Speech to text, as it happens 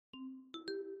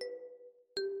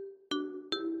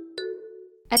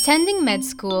Attending med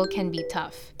school can be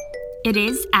tough. It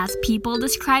is, as people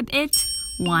describe it,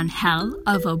 one hell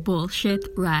of a bullshit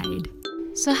ride.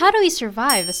 So how do we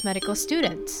survive as medical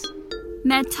students?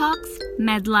 Med Talks,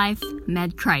 Med Life,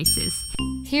 Med Crisis.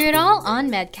 Hear it all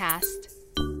on Medcast.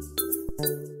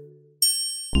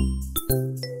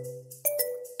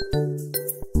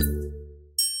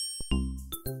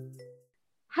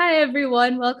 Hi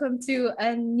everyone, welcome to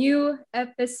a new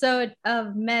episode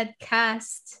of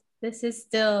Medcast. This is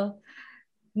still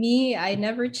me. I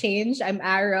never changed. I'm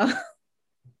Ara.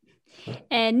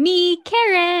 And me,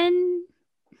 Karen.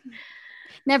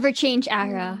 Never change,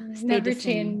 Ara. Never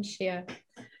change, yeah.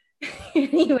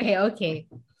 Anyway, okay.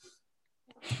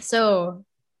 So,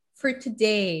 for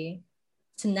today,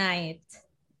 tonight,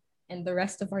 and the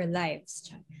rest of our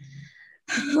lives.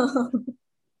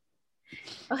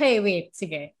 Okay, wait.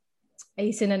 Sige.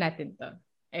 Ayusin na natin to.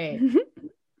 Alright.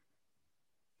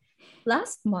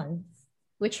 Last month,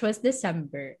 which was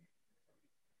December,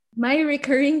 my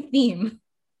recurring theme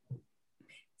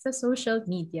sa social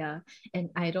media,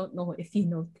 and I don't know if you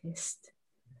noticed.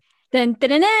 Dun, dun,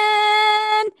 dun,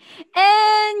 dun!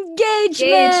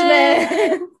 Engagement!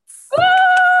 And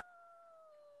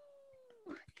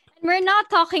we're not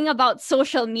talking about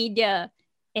social media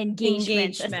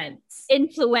engagements.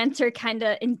 Influencer kind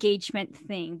of engagement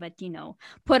thing, but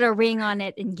put a ring on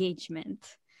it, engagement.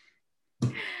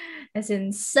 As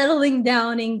in settling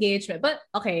down engagement. But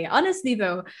okay, honestly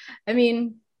though, I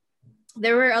mean,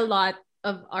 there were a lot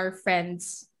of our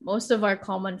friends, most of our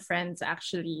common friends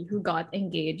actually, who got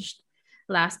engaged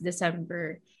last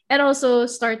December. And also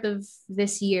start of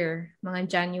this year, mga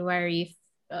January,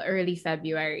 early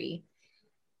February.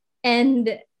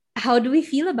 And how do we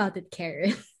feel about it,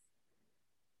 Karen?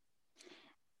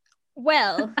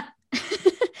 Well,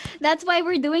 that's why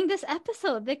we're doing this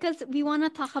episode, because we want to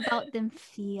talk about them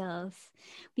feels.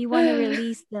 We want to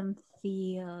release them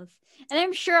feels. And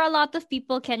I'm sure a lot of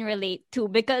people can relate too,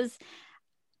 because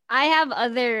I have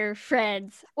other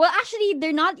friends. Well, actually,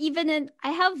 they're not even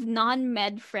I have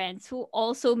non-med friends who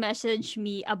also message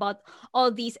me about all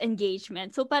these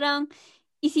engagements. So parang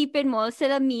isipin mo,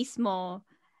 sila mismo,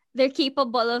 they're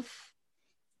capable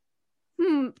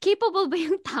ba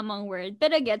yung tamang word?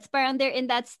 Pero gets, parang they're in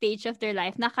that stage of their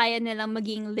life na kaya nilang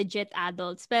maging legit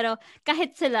adults. Pero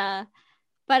kahit sila,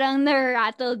 parang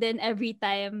na-rattle din every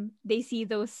time they see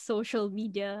those social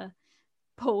media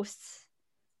posts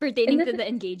pertaining to the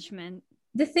engagement.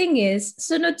 The thing is,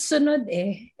 sunod-sunod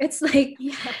eh. It's like,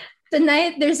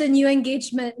 tonight there's a new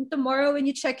engagement. And tomorrow when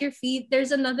you check your feed,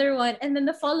 there's another one. And then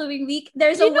the following week,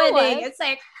 there's a wedding. It's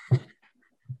like,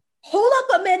 hold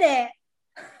up a minute.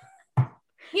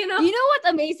 You know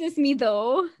what amazes me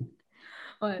though?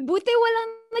 What? Buti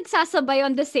walang nagsasabay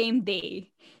on the same day.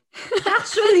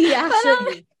 Actually.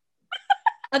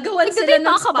 Agawan sila ng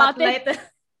spotlight.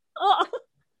 Oo.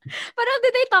 Parang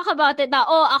did they talk about it na,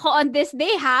 ako on this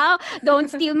day, ha? Don't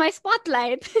steal my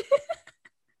spotlight.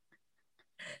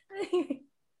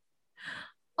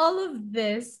 All of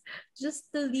this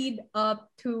just to lead up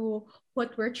to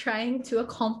what we're trying to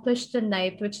accomplish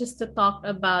tonight, which is to talk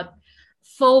about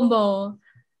FOMO,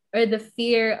 or the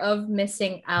fear of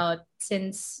missing out.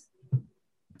 Since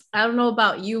I don't know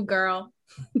about you, girl,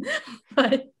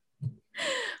 but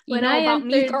when I about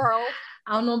me, girl,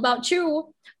 I don't know about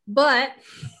you, but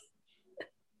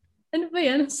ano ba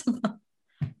yan?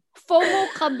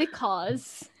 FOMO ka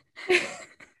because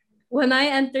when I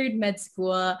entered med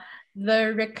school,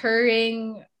 the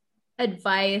recurring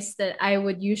advice that I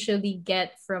would usually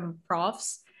get from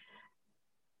profs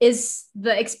is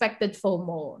the expected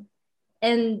FOMO.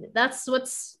 And that's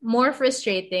what's more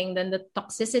frustrating than the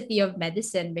toxicity of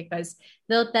medicine, because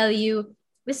they'll tell you,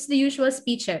 this is the usual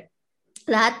speech eh.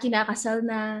 Lahat kinakasal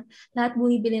na, lahat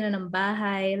bumibili na ng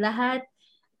bahay, lahat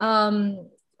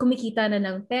kumikita na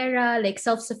ng pera, like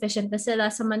self-sufficient na sila,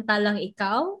 samantalang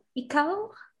ikaw,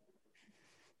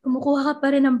 kumukuha ka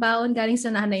pa rin ng baon galing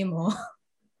sa nanay mo.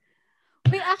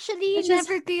 Wait, actually,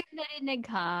 never ko yung narinig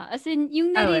ha. As in,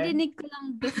 yung naririnig ko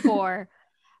lang before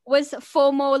was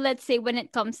FOMO, let's say, when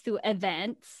it comes to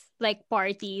events, like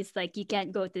parties, like you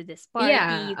can't go to this party,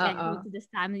 you can't go to this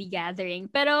family gathering.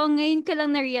 Pero ngayon ko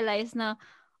lang na-realize na,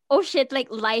 oh shit, like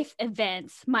life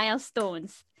events,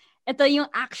 milestones. Ito yung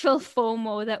actual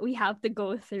FOMO that we have to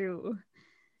go through.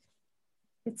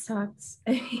 It sucks.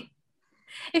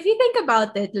 If you think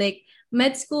about it, like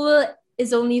med school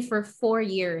is only for 4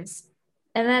 years.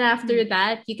 And then after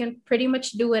that, you can pretty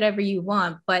much do whatever you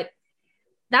want. But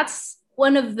that's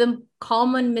one of the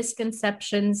common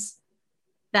misconceptions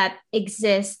that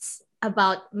exists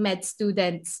about med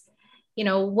students.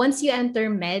 Once you enter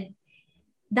med,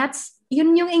 that's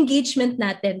yun yung engagement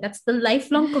natin. That's the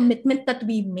lifelong commitment that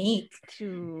we make.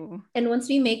 True. And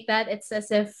once we make that, it's as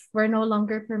if we're no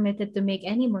longer permitted to make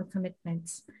any more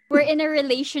commitments. We're in a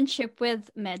relationship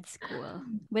with med school,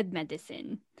 with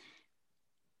medicine.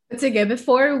 But sige,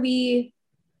 before we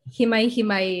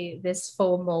himay-himay this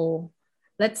FOMO,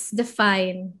 let's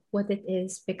define what it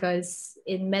is, because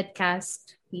in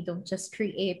Medcast, we don't just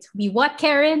create. We what,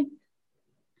 Karen?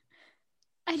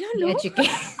 I don't We know.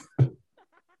 educate.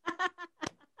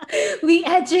 We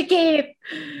educate.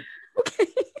 Okay.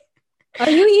 Are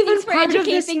you even Thanks for part of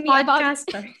this educating me about-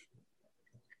 podcast?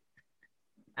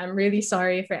 I'm really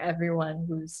sorry for everyone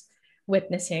who's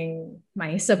witnessing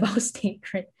my sabaw state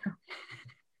right now.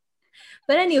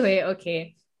 But anyway,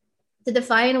 okay. To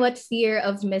define what fear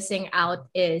of missing out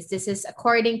is, this is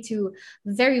according to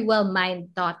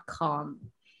verywellmind.com.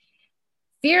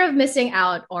 Fear of missing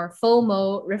out, or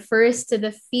FOMO, refers to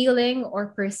the feeling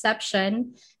or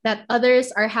perception that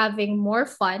others are having more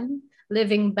fun,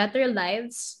 living better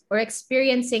lives, or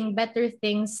experiencing better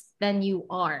things than you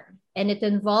are. And it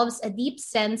involves a deep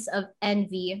sense of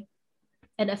envy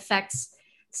and affects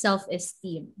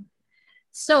self-esteem.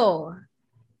 So,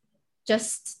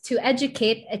 just to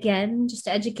educate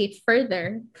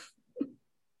further,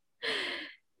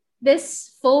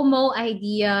 this FOMO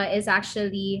idea is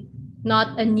actually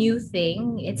not a new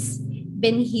thing. It's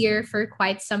been here for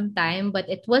quite some time, but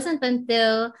it wasn't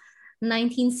until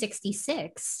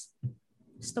 1966.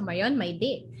 Gusto mo yun? My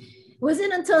date. It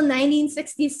wasn't until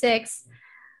 1966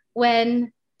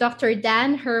 when Dr.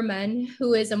 Dan Herman,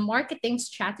 who is a marketing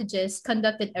strategist,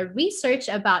 conducted a research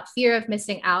about fear of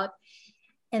missing out.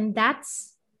 And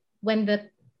that's when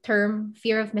the term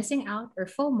fear of missing out, or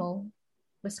FOMO,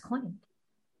 was coined.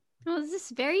 Oh, this is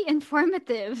very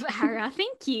informative, Hara.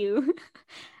 Thank you.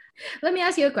 Let me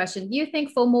ask you a question. Do you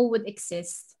think FOMO would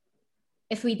exist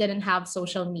if we didn't have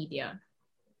social media?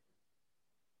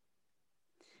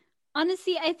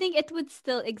 Honestly, I think it would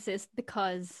still exist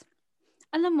because,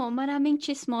 alam mo, maraming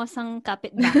chismosang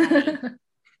kapitbahay.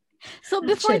 So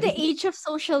before the Actually. age of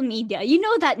social media, you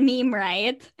know that meme,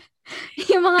 right?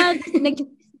 Yung mga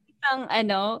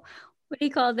nag-ng what do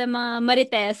you call them,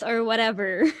 marites or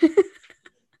whatever.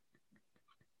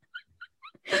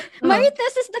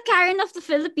 Marites is the Karen of the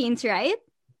Philippines, right?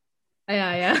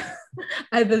 Yeah.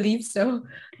 I believe so.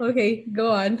 Okay,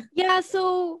 go on. Yeah,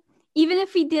 so even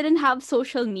if we didn't have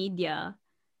social media,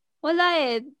 wala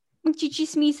eh.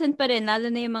 Magchichismisan pa rin, lalo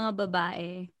na yung mga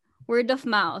babae. Word of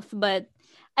mouth. But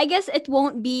I guess it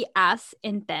won't be as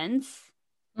intense,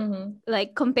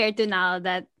 like compared to now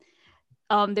that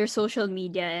there's social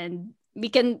media and we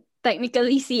can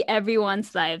technically see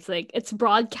everyone's lives. Like, it's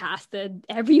broadcasted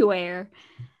everywhere.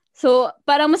 So,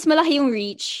 parang mas malaki yung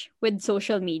reach with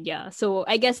social media. So,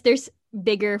 I guess there's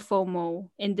bigger FOMO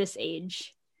in this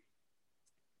age.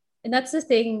 And that's the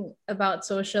thing about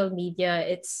social media.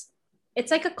 It's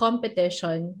like a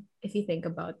competition, if you think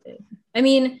about it. I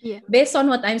mean, Yeah. based on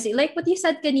what I'm saying, like what you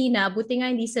said kanina, buti nga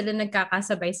hindi sila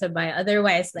nagkakasabay-sabay.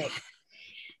 Otherwise, like,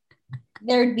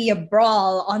 there'd be a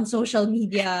brawl on social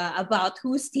media about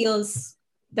who steals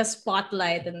the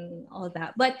spotlight and all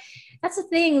that. But that's the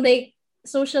thing, like,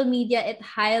 social media, it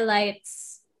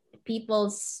highlights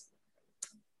people's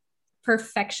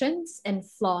perfections and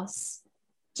flaws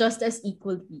just as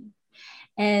equally.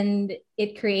 And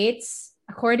it creates,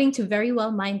 according to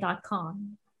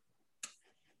verywellmind.com,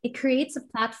 it creates a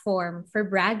platform for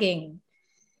bragging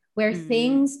where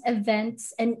things,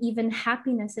 events, and even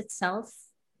happiness itself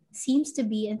seems to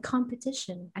be in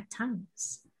competition at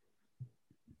times.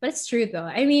 But it's true though.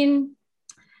 I mean,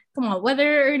 come on,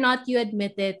 whether or not you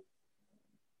admit it,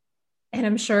 and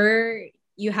I'm sure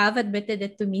you have admitted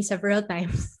it to me several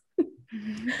times,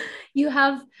 you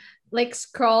have like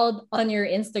scrolled on your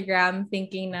Instagram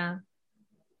thinking na,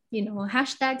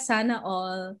 hashtag sana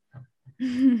all.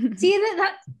 See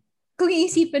that kung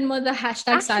iisipin mo the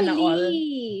hashtag sana all.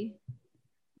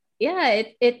 Yeah,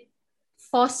 it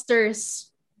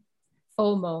fosters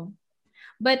FOMO.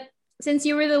 But since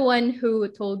you were the one who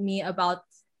told me about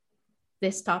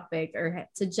this topic or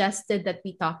suggested that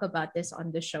we talk about this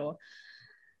on the show,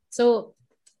 so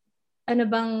ano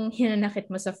bang hinanakit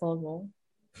mo sa FOMO?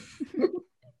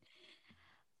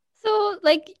 So,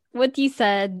 like what you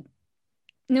said,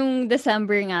 nung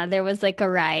December nga, there was like a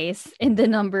rise in the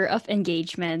number of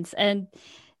engagements. And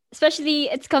especially,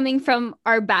 it's coming from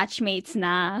our batchmates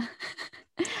na.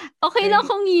 Okay lang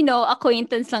kung,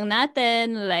 acquaintance lang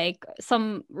natin, like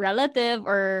some relative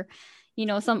or,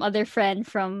 some other friend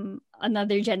from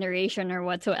another generation or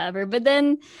whatsoever. But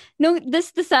then,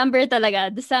 this December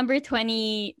talaga, December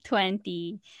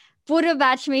 2020, puro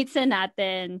batchmates na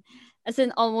natin, as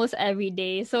in almost every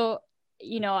day. So,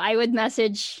 I would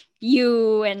message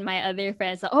you and my other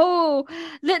friends. Oh,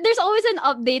 there's always an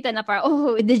update na parang,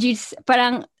 oh, did you,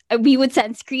 parang, we would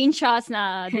send screenshots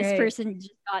na this Right. person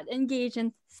just got engaged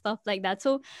and stuff like that.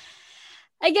 So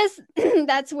I guess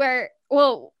that's where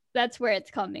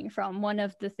it's coming from. One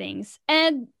of the things.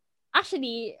 And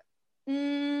actually,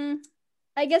 mm,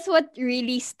 I guess what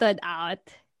really stood out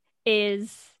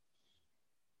is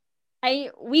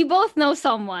we both know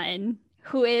someone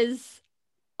who is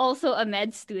also a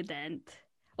med student.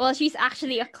 Well, she's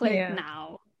actually a clerk Yeah.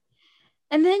 now.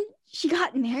 And then she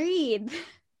got married.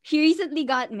 She recently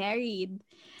got married.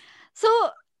 So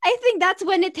I think that's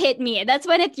when it hit me. That's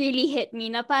when it really hit me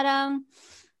na parang,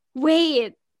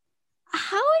 wait,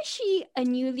 how is she a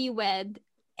newlywed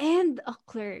and a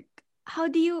clerk? How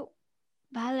do you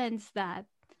balance that?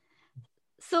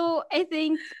 So I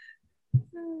think,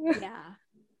 yeah.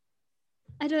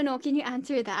 I don't know. Can you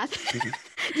answer that?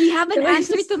 Do you have an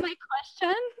answer to my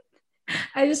question?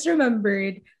 I just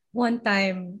remembered one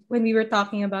time when we were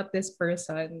talking about this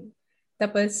person.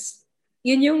 Tapos,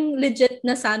 yun yung legit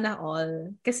na sana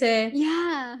all. Kasi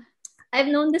Yeah. I've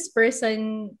known this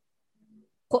person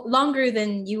longer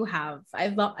than you have.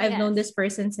 I've known Yes. this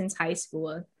person since high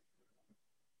school.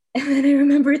 And then I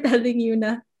remember telling you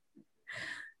na,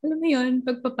 alam mo yun,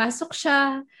 pagpapasok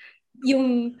siya,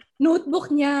 yung notebook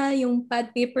niya, yung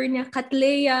pad paper niya,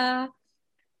 Katleya,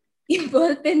 yung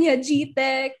ballpen niya,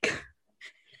 G-Tech.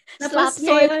 Slap Tapos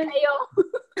sword ngayon, kayo.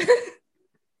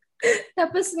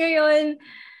 tapos ngayon,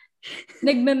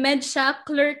 nagme-med siya,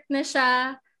 clerk na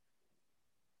siya,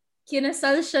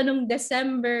 kinasal siya nung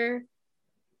December.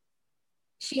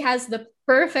 She has the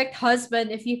perfect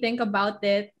husband if you think about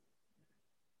it.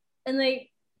 And like,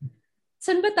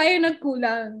 saan ba tayo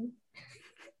nagkulang?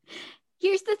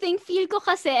 Here's the thing, feel ko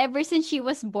kasi ever since she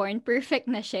was born, perfect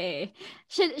na siya eh.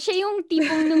 Siya yung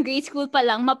tipong nung grade school pa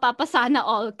lang, mapapasana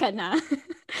all ka na.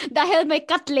 Dahil may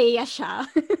Katleya siya.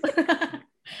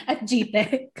 At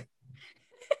G-Tech.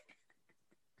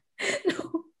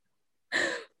 No.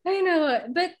 I know.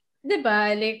 But,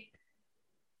 diba, like,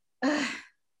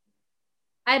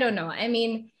 I don't know. I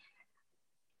mean,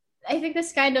 I think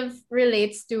this kind of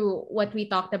relates to what we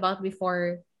talked about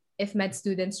before, if med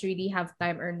students really have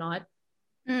time or not.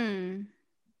 Mm.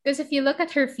 Because if you look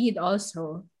at her feed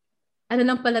also, ano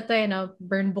lang pala to,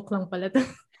 burn book lang pala to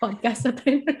podcast na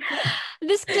to.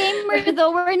 Disclaimer though,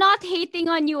 we're not hating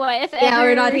on you. If Yeah, ever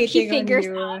we're not she hating on figures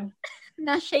you. out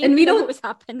na siya And yung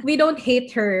pinag-uusapan. we don't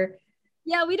hate her.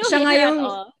 Yeah, we don't Siya hate nga her yung, at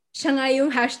all. siya nga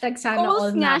yung hashtag sana all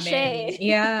Host nga namin. siya eh.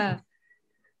 Yeah.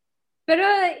 Pero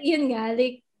yun nga,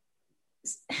 like,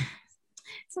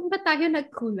 saan ba tayo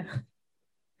nagkulang?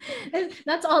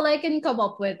 That's all I can come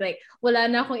up with. Like, wala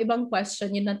na akong ibang question.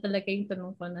 Yun lang talaga yung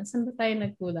tanong ko na, saan ba tayo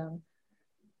nagkulang?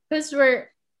 Because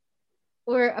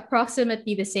we're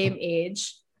approximately the same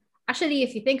age. Actually,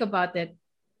 if you think about it,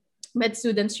 med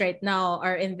students right now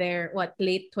are in their,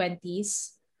 late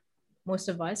 20s? Most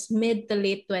of us. Mid to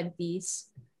late 20s.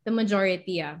 The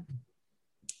majority, yeah.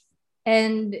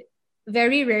 And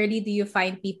very rarely do you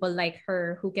find people like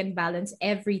her who can balance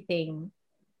everything.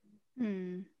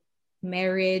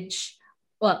 Marriage.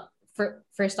 Well,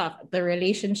 first off, the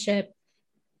relationship.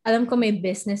 Alam ko may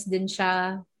business din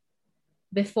siya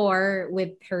before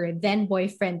with her then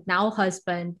boyfriend, now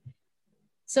husband.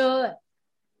 So,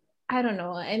 I don't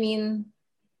know. I mean,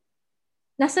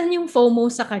 nasan yung FOMO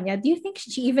sa kanya? Do you think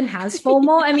she even has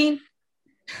FOMO? I mean,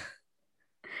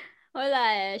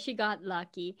 wala eh. She got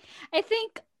lucky. I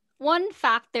think one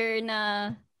factor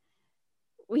na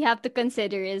we have to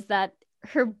consider is that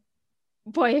her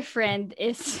boyfriend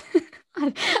is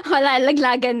wala,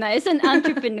 laglagan na, is an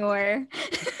entrepreneur.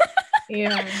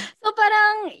 yeah. So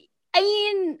parang, I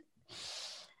mean,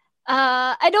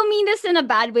 I don't mean this in a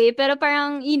bad way, pero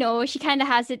parang, she kind of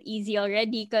has it easy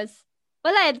already because,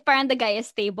 wala, parang the guy is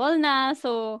stable na,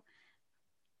 so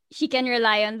she can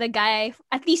rely on the guy,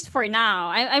 at least for now.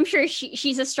 I'm sure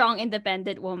she's a strong,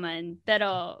 independent woman,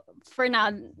 pero for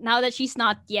now that she's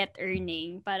not yet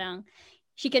earning, parang,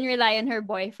 she can rely on her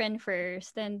boyfriend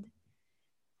first.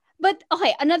 But,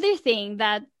 okay, another thing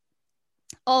that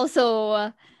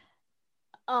also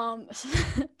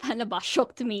paano ba,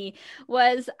 shocked me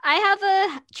was I have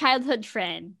a childhood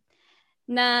friend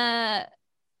na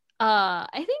I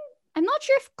think, I'm not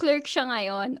sure if clerk siya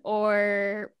ngayon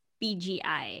or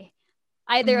PGI.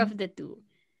 Either of the two.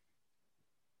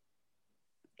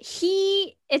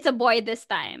 It's a boy this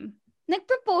time.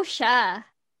 Nagpropose siya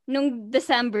nung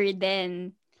December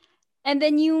din. And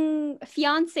then yung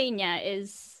fiance niya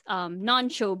is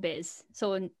non-showbiz.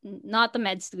 So, not a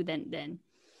med student din.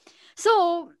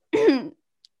 So,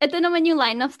 ito naman yung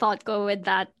line of thought ko with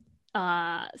that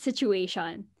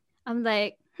situation. I'm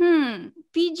like,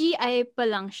 PGI pa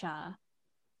lang siya.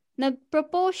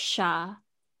 Nag-propose siya,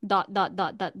 dot, dot,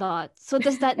 dot, dot, dot. So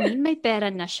does that mean may pera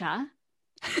na siya?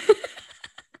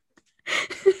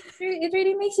 It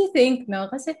really makes you think, no?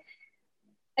 Kasi,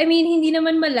 I mean, hindi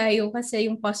naman malayo kasi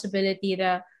yung possibility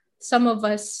that some of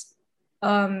us,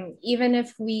 even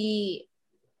if we,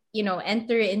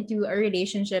 enter into a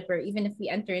relationship or even if we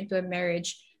enter into a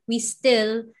marriage, we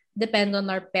still depend on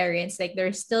our parents. Like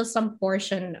there's still some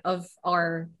portion of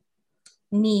our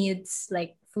needs,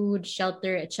 like food,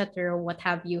 shelter, etc., what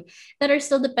have you, that are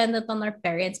still dependent on our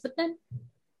parents. But then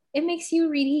it makes you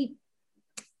really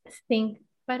think,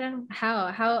 parang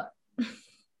how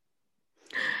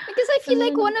Because I feel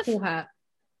like nakuha?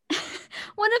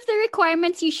 one of the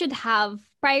requirements you should have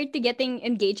prior to getting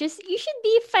engaged is you should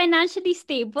be financially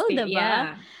stable, diba?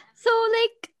 Yeah. So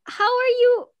like, how are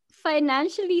you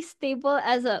financially stable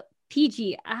as a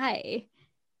PGI?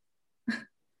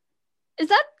 Is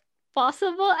that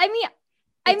possible? I mean,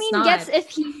 Not. yes, if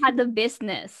he had a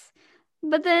business,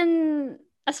 but then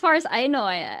as far as I know,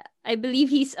 I believe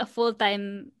he's a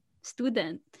full-time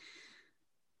student.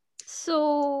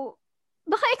 So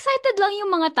baka excited lang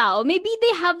yung mga tao. Maybe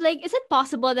they have like, is it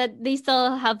possible that they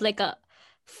still have like a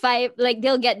like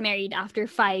they'll get married after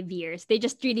 5 years? They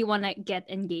just really want to get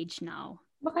engaged now.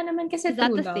 Baka naman kasi Is that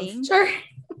true the love. thing? Sure.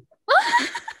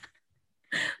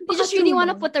 They just really want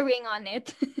to put a ring on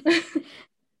it.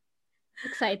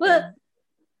 Excited. Well,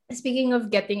 speaking of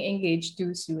getting engaged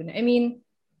too soon, I mean,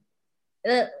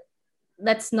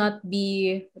 let's not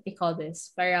be, what do you call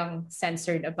this, parang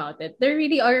censored about it. There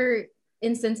really are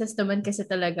instances naman kasi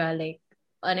talaga like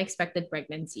unexpected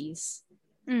pregnancies,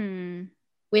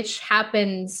 which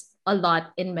happens a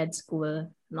lot in med school.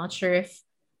 I'm not sure if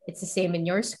it's the same in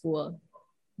your school,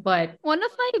 but one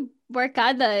of my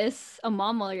barkada is a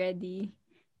mom already.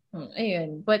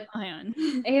 Ayun. But ayun,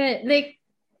 like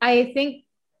I think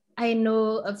I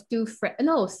know of three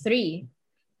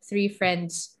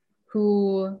friends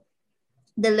who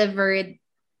delivered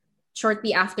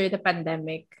shortly after the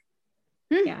pandemic.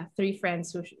 Yeah, three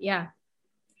friends who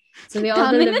So they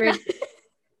all delivered.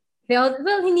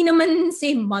 Well, hindi naman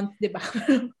same month, di ba?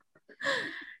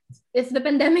 If the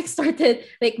pandemic started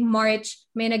like March,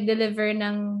 may nag-deliver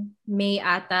ng May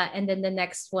ata, and then the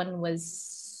next one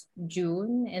was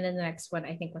June, and then the next one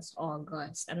I think was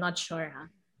August. I'm not sure, huh?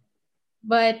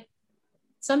 But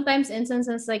sometimes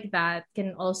instances like that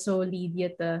can also lead you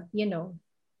to,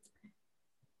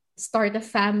 start a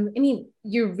family. I mean,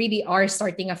 you really are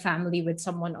starting a family with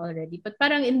someone already. But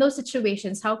parang in those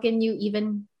situations, how can you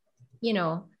even,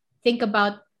 think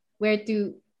about where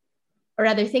to, or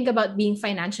rather think about being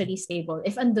financially stable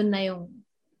if andun na yung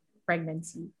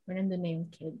pregnancy or andun na yung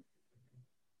kid?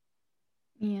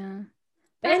 Yeah.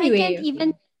 But anyway, I can't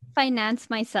even finance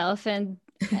myself, and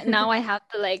now I have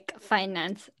to like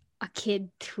finance a kid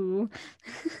too.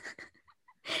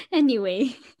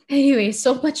 Anyway,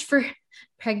 so much for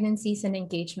pregnancies and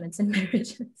engagements and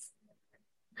marriages.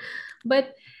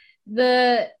 But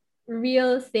the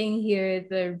real thing here,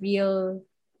 the real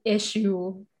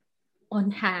issue on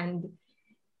hand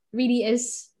really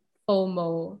is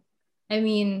FOMO. I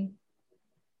mean,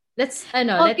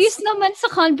 obvious naman sa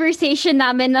conversation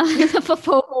namin na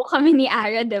napafomo kami ni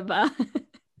Ara, diba?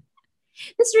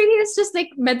 This really is just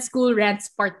like med school rants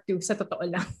part 2 sa totoo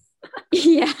lang.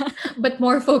 Yeah. But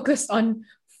more focused on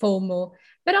FOMO.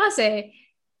 Pero kasi,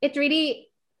 it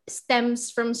really stems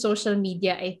from social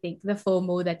media, I think, the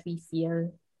FOMO that we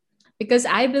feel. Because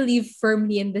I believe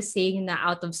firmly in the saying na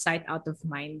out of sight, out of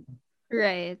mind.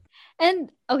 Right.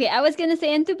 And okay, I was gonna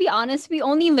say, and to be honest, we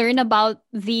only learn about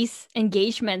these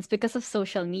engagements because of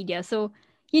social media. So,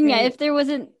 Right. if there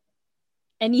wasn't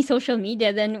any social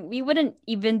media, then we wouldn't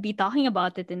even be talking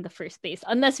about it in the first place,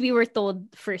 unless we were told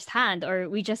firsthand or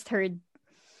we just heard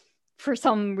for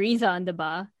some reason,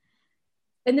 diba?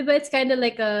 And diba, it's kind of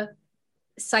like a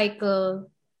cycle,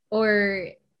 or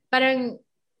parang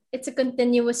it's a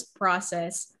continuous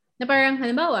process na parang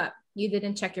halimbawa, you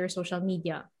didn't check your social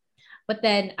media. But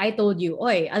then I told you,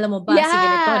 oy, alam mo ba, si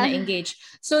ganito na engage.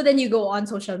 So then you go on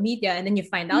social media and then you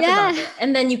find out about it.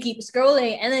 And then you keep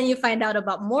scrolling and then you find out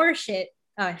about more shit.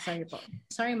 Oh, sorry, po.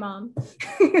 Sorry, mom.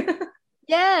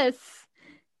 Yes.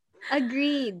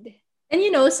 Agreed.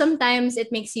 And sometimes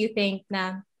it makes you think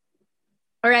na,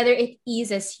 or rather it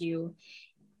eases you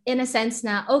in a sense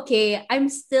na, okay, I'm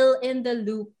still in the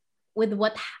loop with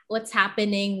what's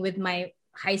happening with my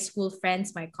high school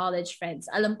friends, my college friends.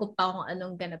 Alam ko pa kung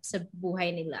anong ganap sa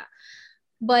buhay nila.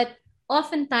 But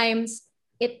oftentimes,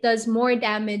 it does more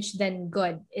damage than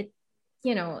good. It,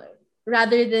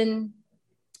 rather than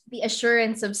the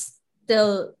assurance of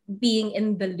still being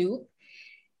in the loop,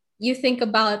 you think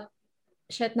about,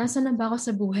 shit, nasa na ba ako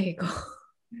sa buhay ko?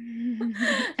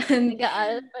 And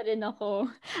Nag-aaral pa rin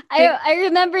ako. like, I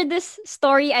remember this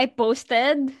story I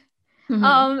posted.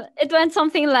 It went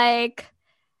something like,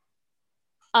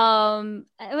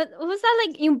 what was that,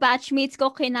 like yung batchmates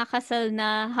ko kinakasal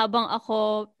na habang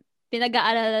ako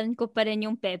pinag-aaralan ko pa rin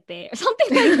yung pepe or something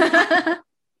like that.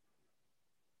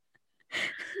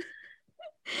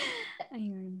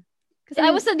 Ayun. Because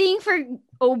I was studying for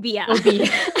OB.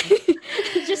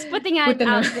 Just putting it out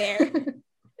there.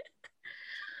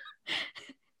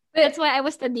 That's why I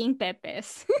was studying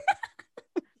pepes.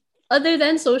 Other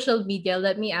than social media,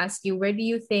 let me ask you, where do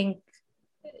you think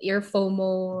your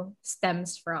FOMO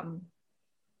stems from?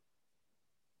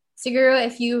 Siguro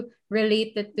if you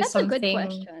relate it to That's a good something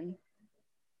question.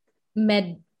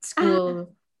 med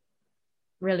school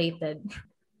related.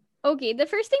 Okay, the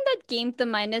first thing that came to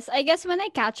mind is, I guess, when I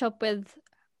catch up with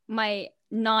my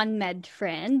non-med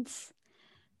friends.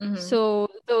 So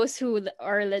those who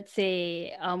are, let's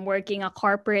say, working a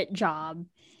corporate job,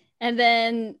 and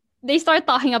then they start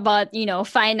talking about,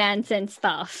 finance and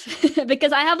stuff. Because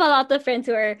I have a lot of friends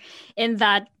who are in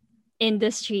that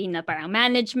industry, na parang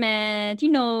management,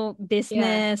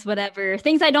 business, whatever,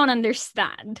 things I don't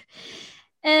understand.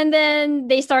 And then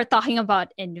they start talking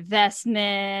about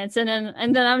investments, and then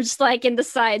I'm just like in the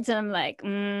sides, and I'm like,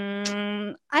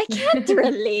 I can't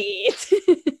relate.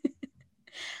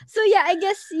 So yeah, I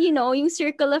guess, yung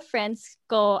circle of friends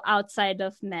go outside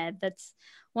of med, that's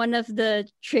one of the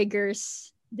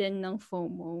triggers din ng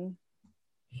FOMO.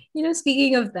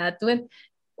 Speaking of that,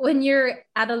 when you're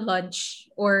at a lunch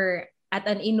or at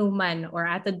an inuman or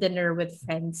at a dinner with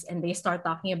friends and they start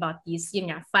talking about these,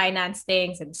 finance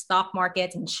things and stock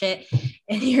markets and shit,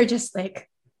 and you're just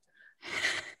like,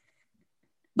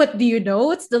 but do you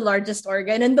know it's the largest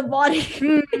organ in the body?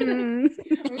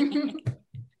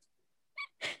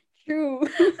 True.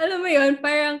 Alam mo yun,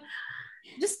 parang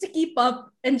just to keep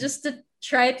up and just to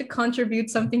try to contribute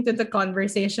something to the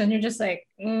conversation, you're just like,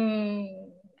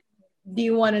 do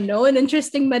you want to know an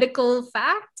interesting medical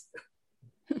fact?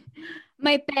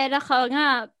 May pera ka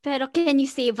nga, pero can you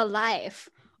save a life?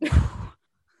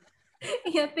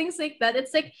 Yeah, things like that.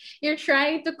 It's like you're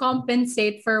trying to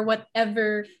compensate for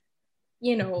whatever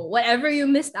you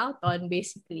missed out on,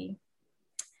 basically.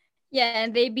 Yeah,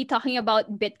 and they'd be talking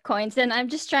about bitcoins, and I'm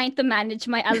just trying to manage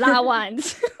my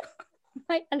allowance.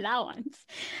 My allowance.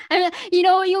 I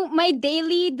mean, my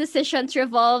daily decisions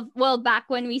revolve, well, back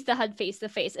when we still had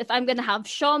face-to-face, if I'm gonna have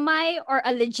shomai or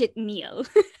a legit meal.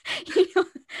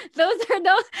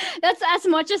 That's as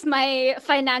much as my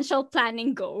financial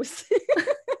planning goes.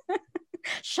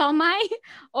 Shomai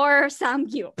or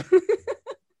samgyup.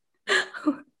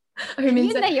 Or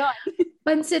minsan,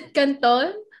 pancit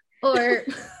canton or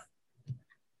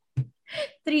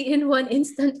 3-in-1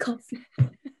 instant coffee.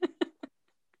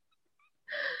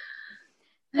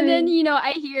 And then,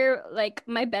 I hear like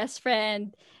my best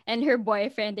friend and her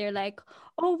boyfriend, they're like,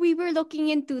 oh, we were looking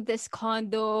into this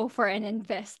condo for an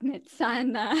investment,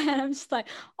 sana. And I'm just like,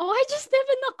 oh, I just live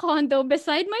in a condo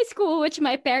beside my school, which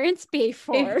my parents pay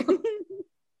for.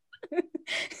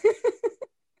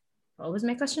 What was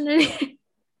my question today?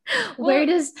 Where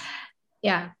does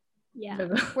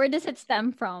it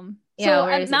stem from?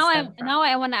 Yeah, so now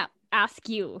I want to ask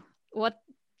you, what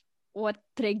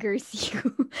triggers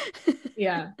you?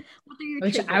 Yeah. What are your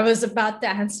Which triggers? I was about to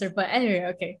answer, but anyway,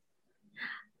 okay.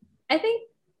 I think,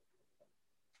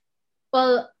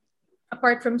 well,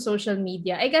 apart from social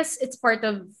media, I guess it's part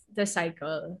of the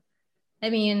cycle. I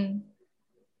mean,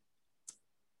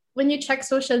 when you check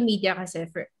social media kasi,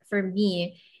 for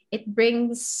me, it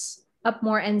brings up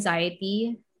more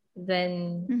anxiety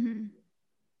than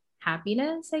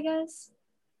happiness, I guess.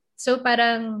 So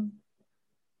parang,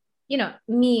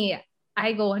 me,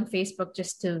 I go on Facebook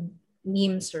just to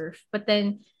meme surf. But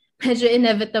then, medyo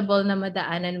inevitable na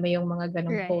madaanan mo yung mga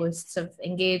ganong posts of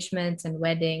engagements and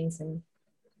weddings and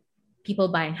people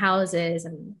buying houses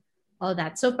and all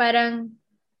that. So parang,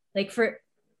 like for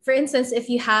instance, if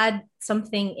you had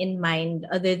something in mind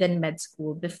other than med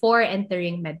school before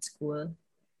entering med school,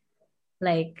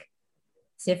 like,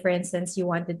 say for instance, you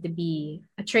wanted to be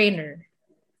a trainer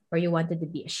or you wanted to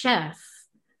be a chef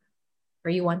or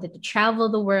you wanted to travel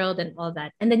the world and all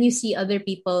that. And then you see other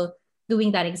people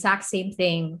doing that exact same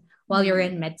thing while you're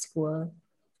in med school.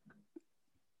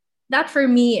 That for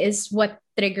me is what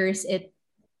triggers it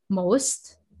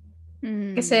most.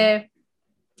 Kasi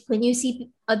when you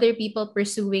see other people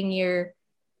pursuing your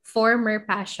former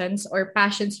passions or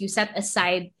passions you set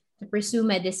aside to pursue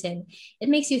medicine, it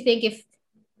makes you think if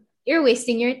you're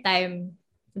wasting your time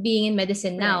being in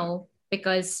medicine now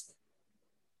because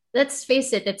let's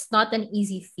face it, it's not an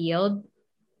easy field.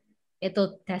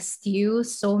 It'll test you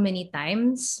so many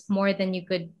times more than you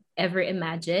could ever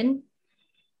imagine.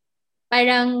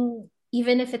 Parang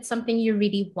even if it's something you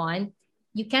really want,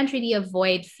 you can't really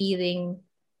avoid feeling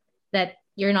that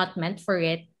you're not meant for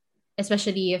it,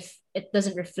 especially if it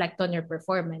doesn't reflect on your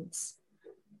performance.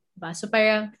 Diba? So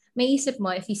parang may isip mo,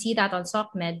 if you see that on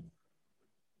SOCMED,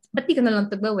 ba't di ko na lang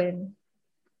ito gawin?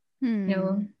 You know,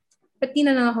 Hmm. ba't di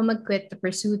na lang ako mag-quit to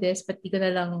pursue this? Ba't di ko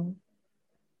na lang,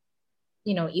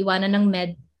 iwanan ng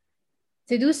med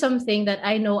to do something that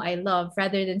I know I love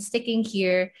rather than sticking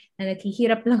here na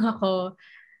naghihirap lang ako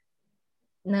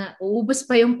na uubos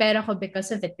pa yung pera ko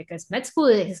because of it because med school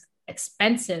is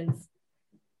expensive.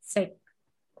 It's like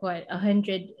what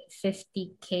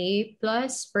 150K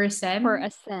plus per For sem a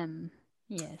sem.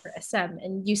 Yes. for a sem,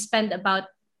 and you spend about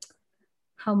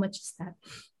how much is that,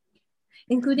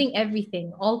 including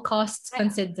everything, all costs I,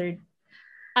 considered.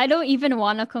 I don't even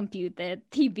want to compute it,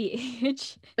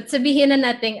 TBH. But sabihin na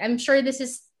natin, I'm sure this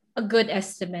is a good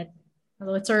estimate.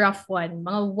 Although it's a rough one.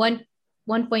 Mga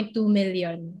 1.2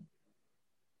 million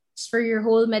just for your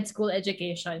whole med school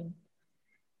education.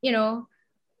 You know,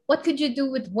 what could you do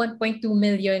with 1.2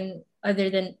 million other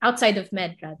than outside of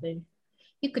med rather?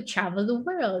 You could travel the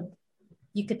world.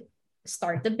 You could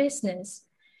start a business.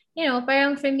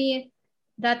 Parang for me,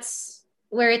 that's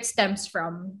where it stems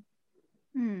from.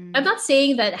 I'm Hmm. not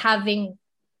saying that having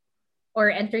or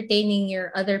entertaining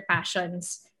your other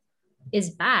passions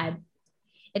is bad.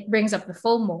 It brings up the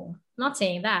FOMO. I'm not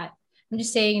saying that. I'm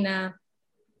just saying that,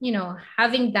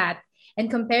 having that and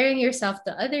comparing yourself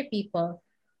to other people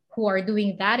who are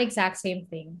doing that exact same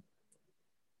thing.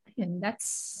 And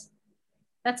that's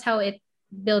how it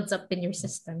builds up in your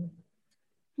system.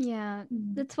 Yeah.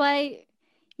 That's why,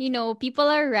 people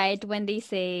are right when they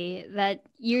say that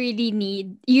you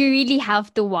really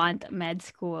have to want med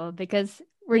school because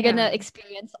we're going Yeah. to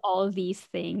experience all these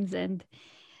things. And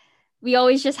we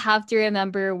always just have to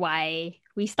remember why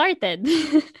we started.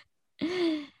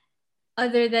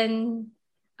 Other than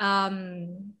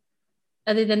um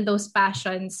other than those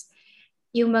passions,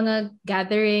 yung mga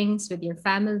gatherings with your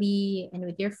family and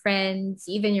with your friends,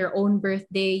 even your own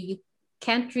birthday, you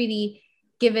can't really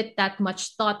give it that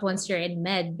much thought once you're in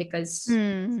med because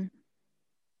Hmm.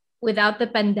 without the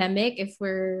pandemic, if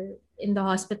we're in the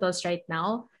hospitals right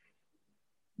now,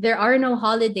 there are no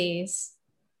holidays.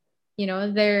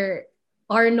 There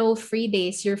are no free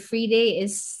days. Your free day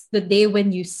is the day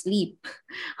when you sleep,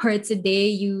 or it's a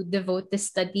day you devote to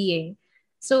studying.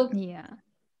 So Yeah.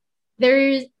 there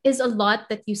is a lot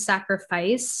that you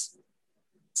sacrifice.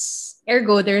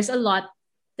 Ergo, there's a lot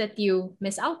that you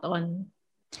miss out on.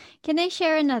 Can I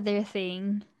share another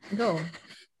thing? Go.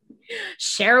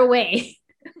 Share away.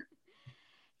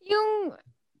 Yung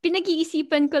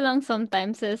pinag-iisipan ko lang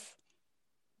sometimes is,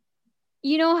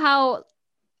 you know how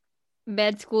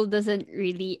med school doesn't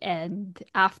really end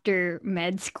after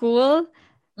med school?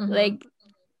 Mm-hmm. Like,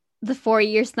 the 4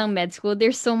 years ng med school,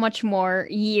 there's so much more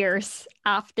years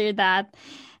after that.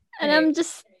 And I'm Right.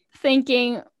 just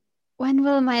thinking, when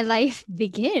will my life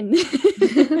begin?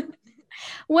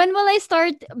 When will I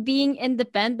start being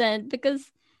independent?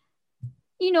 Because,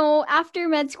 after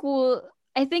med school,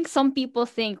 I think some people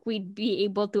think we'd be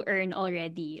able to earn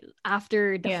already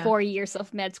after the Yeah. 4 years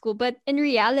of med school. But in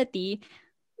reality,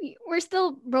 we're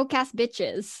still broke ass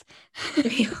bitches.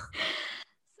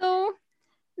 So,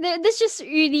 that's just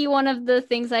really one of the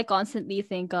things I constantly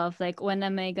think of. Like, when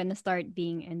am I gonna start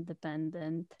being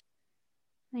independent?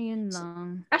 Ayun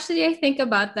lang. Actually, I think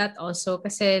about that also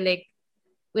kasi like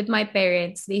with my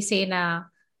parents, they say na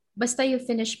basta you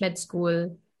finish med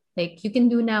school, like you can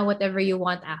do now whatever you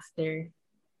want after.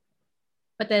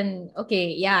 But then,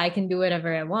 okay, yeah, I can do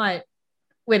whatever I want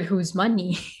with whose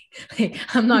money? Like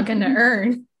I'm not gonna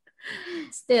earn.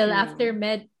 Still True. after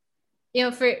med,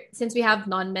 for since we have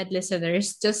non-med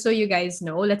listeners, just so you guys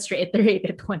know, let's reiterate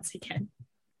it once again.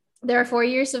 There are 4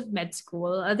 years of med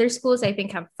school. Other schools I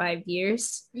think have 5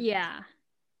 years. Yeah.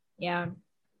 Yeah.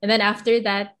 And then after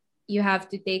that, you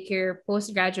have to take your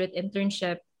postgraduate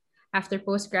internship. After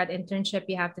postgrad internship,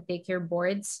 you have to take your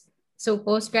boards. So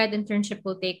postgrad internship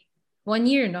will take 1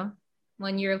 year, no?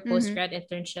 1 year of Mm-hmm. postgrad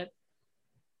internship.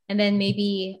 And then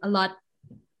maybe a lot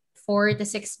 4 to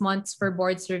 6 months for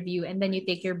boards review. And then you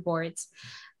take your boards.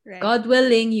 Right. God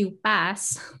willing, you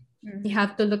pass. You Mm-hmm.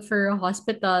 have to look for a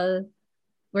hospital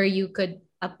where you could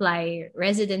apply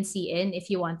residency in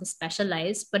if you want to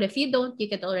specialize. But if you don't,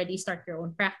 you could already start your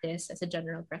own practice as a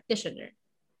general practitioner.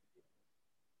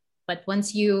 But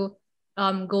once you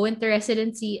go into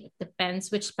residency, it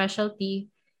depends which specialty,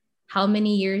 how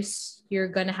many years you're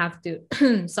gonna have to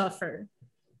suffer.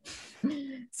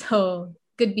 So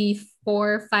could be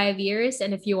 4 or 5 years.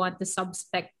 And if you want to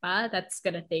subspec pa, that's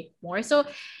gonna take more. So,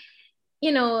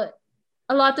 you know,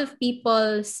 a lot of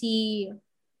people see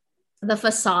the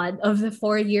facade of the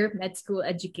 4 year med school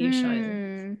education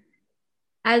Mm.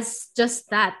 as just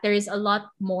that. There's a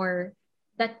lot more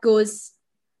that goes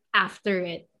after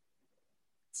it.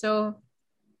 So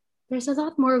there's a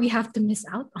lot more we have to miss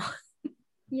out on.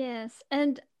 Yes,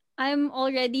 and I'm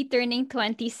already turning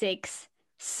 26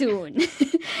 soon.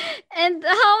 And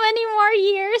how many more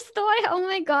years do I? Oh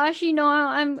my gosh,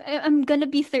 I'm going to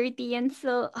be 30 and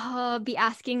still be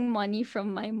asking money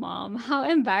from my mom. How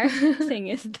embarrassing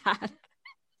is that?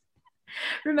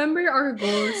 Remember our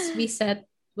goals we set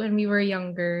when we were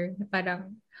younger?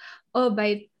 Parang, oh,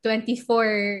 by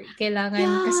 24,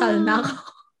 kailangan kasal na Yeah.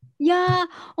 ako. Yeah.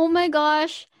 Oh my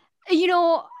gosh.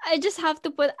 I just have to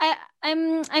put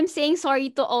I'm saying sorry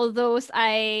to all those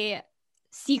I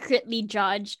secretly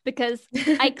judged because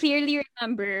I clearly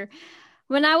remember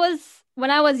when I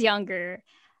was younger,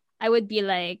 I would be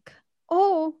like,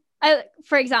 "Oh,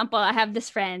 for example, I have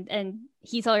this friend and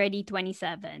he's already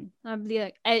 27." I'd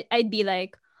be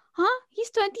like, "Huh? He's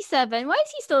 27. Why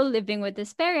is he still living with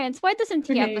his parents? Why doesn't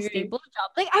he have a Right, stable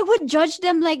job?" Like I would judge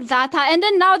them like that. Huh? And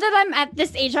then now that I'm at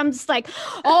this age, I'm just like,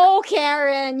 "Oh,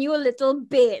 Karen, you little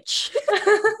bitch."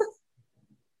 right.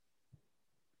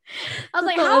 I was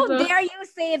like, Totoo "How to. dare you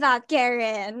say that,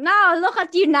 Karen? Now look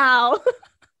at you now."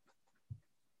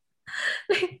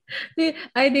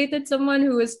 I dated someone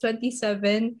who was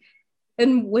 27,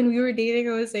 and when we were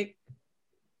dating, I was like,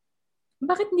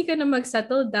 bakit hindi ka na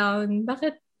mag-settle down?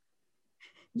 Bakit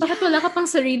wala ka Yeah. pang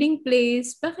sariling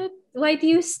place? Why do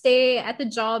you stay at a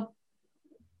job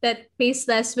that pays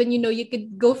less when you know you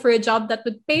could go for a job that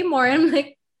would pay more? I'm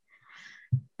like,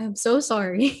 I'm so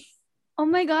sorry. Oh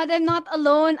my God, I'm not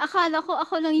alone. Akala ko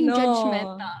ako lang yung No,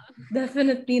 judgmental.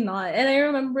 definitely not. And I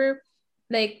remember,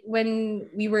 like, when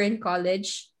we were in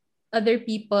college, other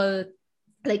people,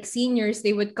 like seniors,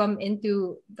 they would come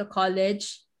into the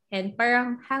college and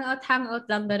parang hangout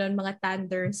lang ganun, mga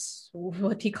tanders,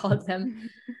 what do you call them?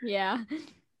 Yeah.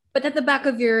 But at the back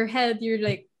of your head, you're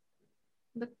like,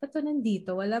 ba't ba to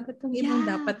nandito? Wala ba tong ibang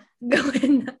Yeah. dapat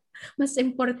gawin na mas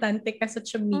importante ka sa Oo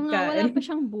nga, chumika? wala pa And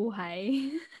siyang buhay.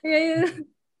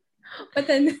 but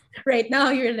then right now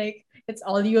you're like, it's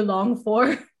all you long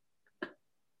for.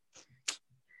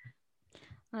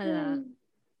 Wala.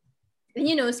 And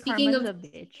you know, Karma's a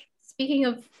bitch. speaking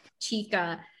of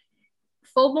chika,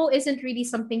 FOMO isn't really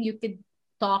something you could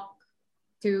talk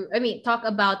talk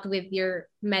about with your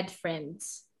med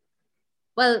friends.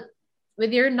 Well,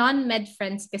 with your non-med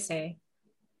friends kasi,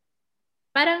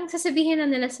 parang sasabihin na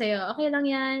nila sa'yo, okay lang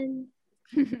yan,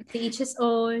 to each his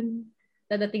own,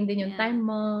 dadating din yung Yeah. time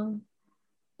mo.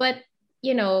 But,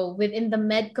 you know, within the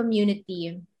med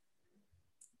community,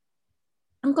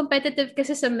 ang competitive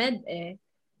kasi sa med eh.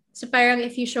 So parang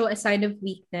if you show a sign of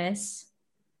weakness,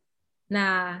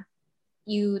 na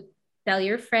you tell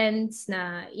your friends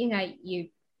na, yun nga,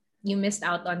 you missed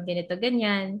out on ganito,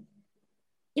 ganyan.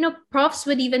 You know, profs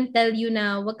would even tell you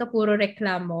na wag ka puro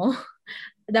reklamo.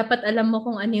 Dapat alam mo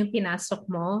kung ano yung pinasok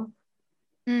mo.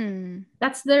 Mm.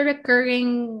 That's the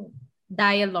recurring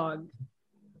dialogue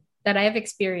that I've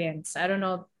experienced. I don't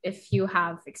know if you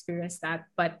have experienced that,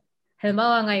 but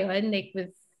halimbawa ngayon, like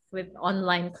with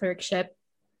online clerkship,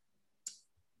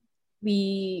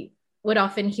 we would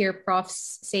often hear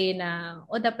profs say na,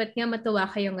 o dapat nga matuwa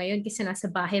kayo ngayon kasi nasa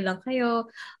bahay lang kayo,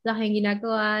 wala kayong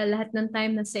ginagawa, lahat ng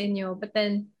time nasa inyo. But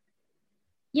then,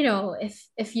 you know,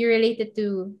 if you're related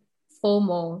to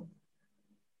FOMO,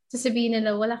 sasabihin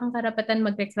nila, wala kang karapatan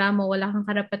magreklamo, wala kang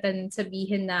karapatan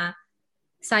sabihin na,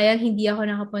 sayang hindi ako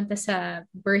nakapunta sa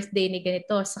birthday ni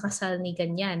ganito, sa kasal ni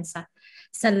ganyan, sa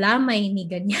lamay ni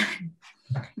ganyan.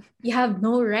 You have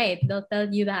no right. They'll tell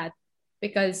you that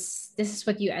because this is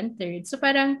what you entered. So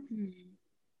parang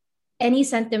any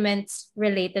sentiments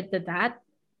related to that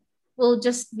will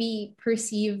just be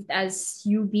perceived as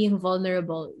you being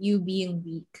vulnerable, you being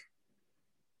weak.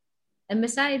 And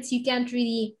besides, you can't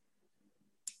really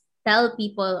tell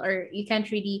people or you can't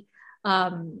really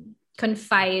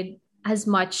confide as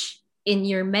much in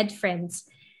your med friends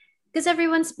because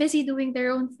everyone's busy doing their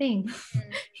own thing.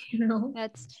 You know?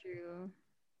 That's true.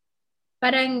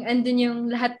 Parang andun yung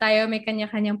lahat tayo may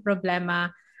kanya-kanyang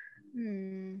problema.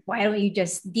 Why don't you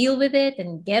just deal with it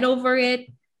and get over it?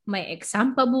 May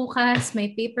exam pa bukas,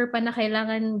 may paper pa na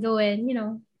kailangan gawin, you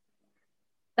know.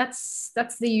 That's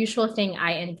the usual thing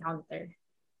I encounter.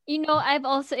 I've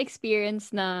also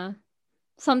experienced na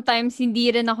sometimes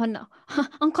hindi rin ako na,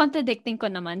 ang contradicting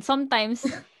ko naman. Sometimes,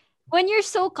 when you're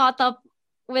so caught up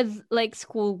with like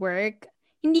schoolwork,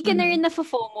 hindi ka na rin Mhm. na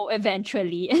FOMO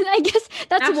eventually. And I guess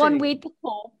that's one Actually. way to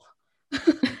cope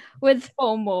with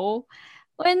FOMO.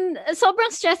 When sobrang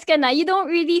stress ka na, you don't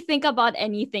really think about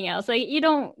anything else. Like, you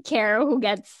don't care who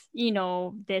gets,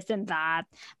 this and that.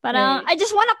 But Right. I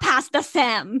just want to pass the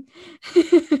SEM.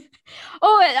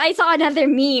 Oh, I saw another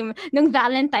meme nung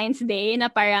Valentine's Day na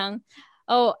parang,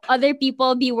 oh, other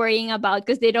people be worrying about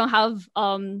because they don't have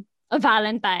a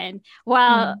Valentine.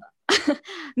 While Mm.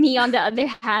 me, on the other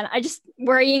hand, I just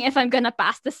worrying if I'm gonna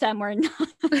pass the SEM or not.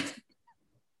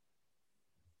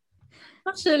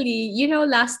 Actually,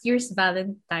 last year's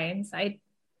Valentine's, I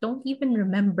don't even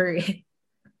remember it.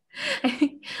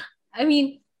 I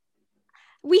mean,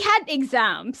 We had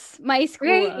exams, my right?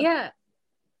 school. Yeah.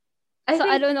 I So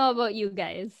I think don't know about you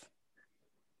guys.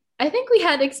 I think we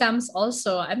had exams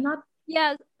also.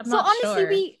 Yeah. I'm So not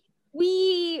honestly, sure.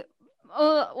 we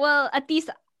well, at least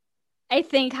I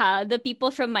think the people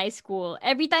from my school,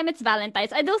 every time it's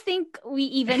Valentine's, I don't think we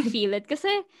even feel it because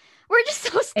we're just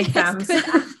so stressed Exams. with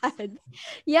ads.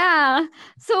 Yeah.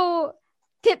 So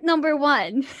tip number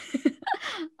one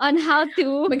on how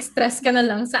to Mag-stress ka na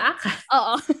lang sa akat.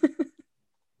 oo.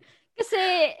 Kasi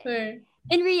Or-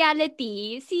 in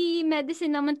reality, si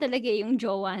medicine naman talaga yung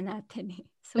jowa natin eh.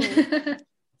 So,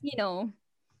 you know,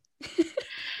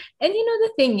 And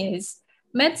the thing is,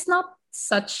 med's not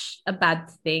such a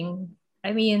bad thing.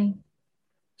 I mean,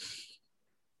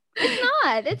 it's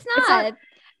not. It's it's not. not.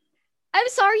 I'm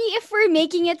sorry if we're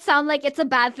making it sound like it's a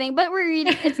bad thing, but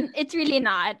it's really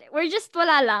not. We're just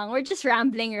wala lang. We're just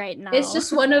rambling right It's now.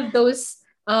 just one of those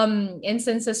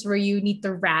instances where you need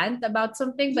to rant about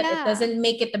something, but it Yeah. doesn't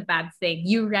make it a bad thing.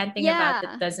 You ranting about it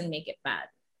Yeah. doesn't make it bad.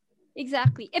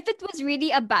 Exactly. If it was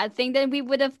really a bad thing, then we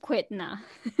would have quit na.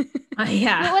 But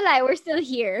Yeah, wala, we're still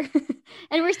here.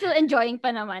 And we're still enjoying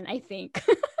pa naman, I think.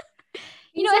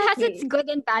 It has its exactly. good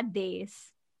and bad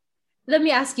days. Let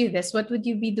me ask you this: what would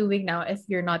you be doing now if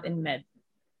you're not in med?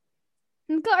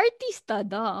 Nagka-artista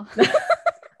da.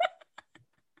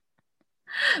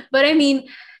 But I mean,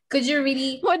 could you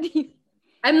really? What do you...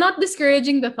 I'm not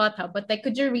discouraging the thought, but like,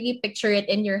 could you really picture it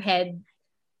in your head,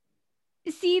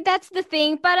 See, that's the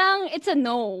thing. Parang it's a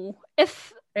no.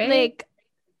 If right?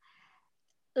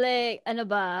 like ano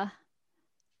ba?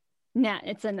 Nah,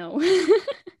 it's a no.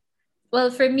 Well,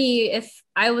 for me, if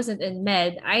I wasn't in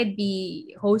med, I'd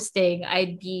be hosting,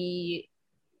 I'd be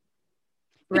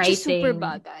Which is super writing,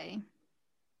 bagay.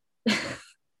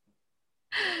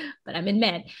 but I'm in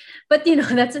med. But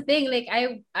that's the thing. Like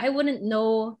I wouldn't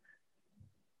know.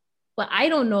 Well, I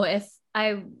don't know if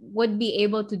I would be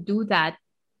able to do that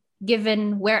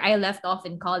given where I left off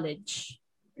in college.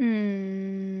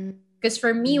 Mm. Because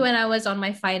for me, when I was on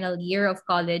my final year of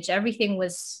college, everything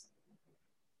was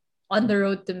on the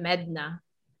road to med na.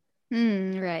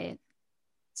 Right.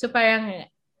 So parang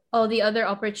all the other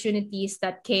opportunities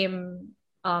that came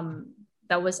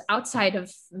that was outside of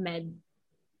med,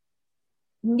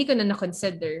 hindi ko na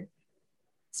consider.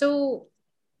 So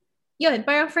yun,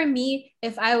 parang for me,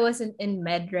 if I wasn't in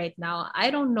med right now,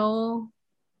 I don't know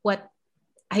what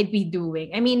I'd be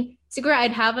doing. I mean, siguro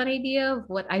I'd have an idea of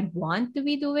what I'd want to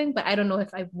be doing, but I don't know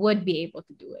if I would be able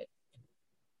to do it.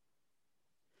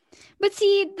 But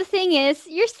see, the thing is,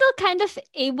 you're still kind of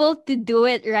able to do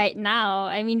it right now.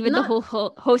 I mean, with the Not,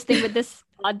 whole hosting with this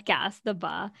podcast,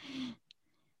 diba?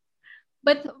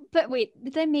 but But wait,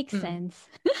 did I make mm, sense?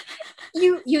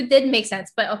 you did make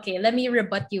sense. But okay, let me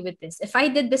rebut you with this. If I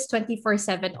did this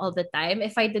 24/7 all the time,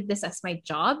 if I did this as my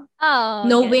job, Oh, get.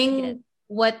 knowing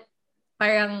what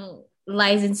parang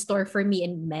lies in store for me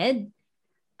in med,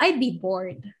 I'd be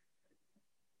bored.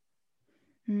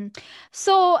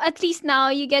 So at least now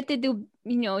you get to do,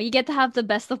 you get to have the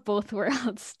best of both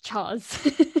worlds, Charles.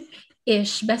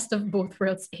 Ish, best of both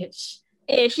worlds ish.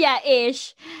 Ish, yeah,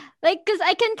 ish. Like, cause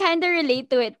I can kind of relate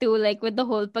to it too, like with the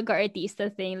whole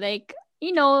pag-artista thing. Like,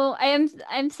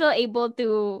 I'm still able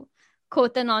to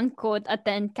quote and unquote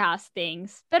attend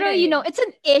castings. Pero Right. it's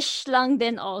an ish lang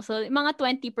din also. Mga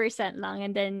 20% lang,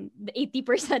 and then the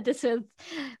 80% is with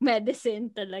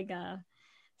medicine talaga.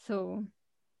 So,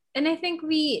 And I think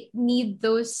we need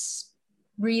those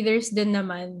breathers din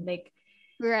naman. Like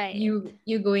right. you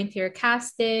go into your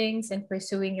castings and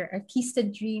pursuing your artista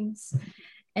dreams,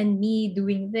 and me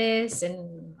doing this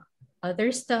and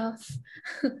other stuff.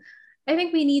 I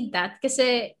think we need that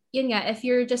kasi yun nga, if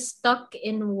you're just stuck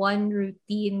in one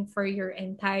routine for your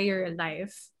entire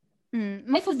life, it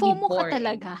would be Mafo-FOMO ka boring.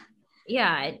 talaga.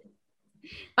 Yeah,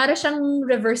 para siyang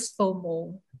reverse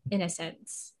FOMO in a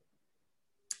sense.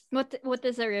 What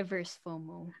is a reverse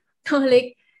FOMO? So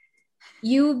like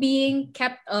you being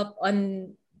kept up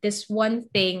on this one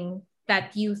thing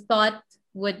that you thought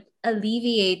would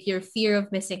alleviate your fear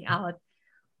of missing out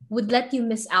would let you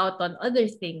miss out on other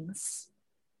things.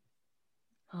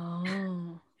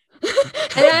 Oh.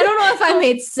 And I don't know if I Oh,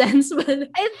 made sense, but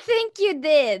I think you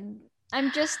did.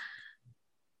 I'm just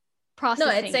no, it's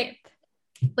processing it. like,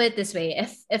 put it this way,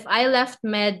 if I left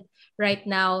med right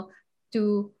now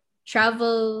to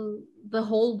travel the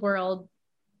whole world,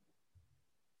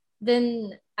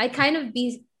 then I kind of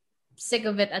be sick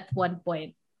of it at one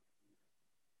point.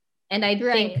 And I'd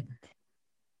Right. think,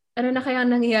 ano na kaya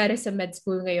nangyayari sa med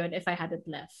school ngayon if I hadn't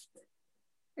left?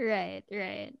 Right.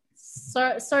 Right.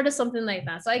 Sort of something like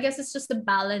that. So I guess it's just the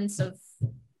balance of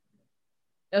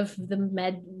the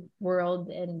med world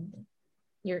and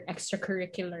your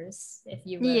extracurriculars, if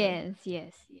you will. Yes.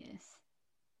 Yes. Yes.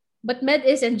 But med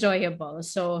is enjoyable,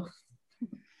 so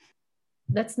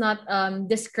let's not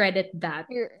discredit that.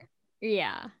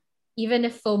 Yeah. Even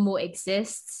if FOMO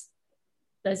exists,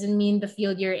 doesn't mean the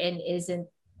field you're in isn't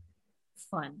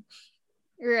fun.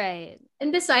 Right.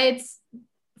 And besides,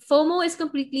 FOMO is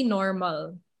completely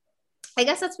normal. I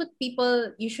guess that's what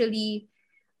people usually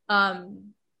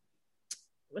um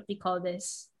what do you call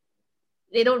this?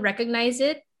 They don't recognize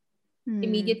it Hmm.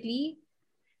 immediately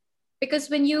because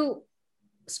when you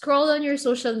scroll on your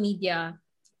social media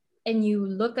and you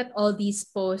look at all these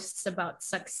posts about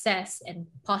success and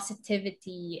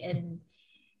positivity and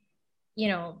you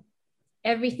know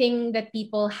everything that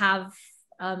people have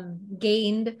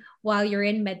gained while you're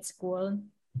in med school,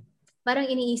 parang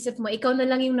iniisip mo ikaw na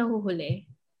lang yung nahuhuli.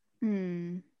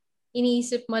 Hmm.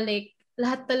 Iniisip mo like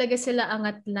lahat talaga sila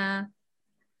angat na,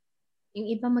 yung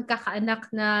iba magkakaanak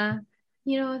na,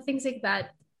 things like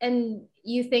that. And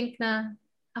you think na,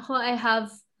 ako, I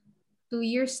have 2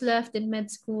 years left in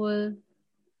med school.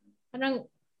 Parang,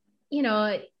 you know,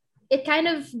 it kind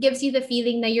of gives you the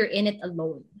feeling that you're in it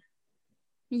alone.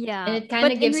 And Yeah. it kind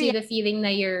But of in gives you the feeling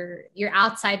that you're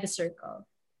outside the circle.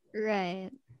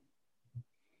 right.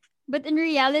 But in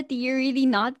reality, you're really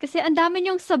not. Kasi ang dami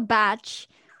niyong sa batch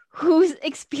who's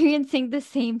experiencing the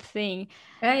same thing.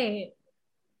 Right.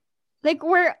 Like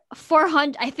we're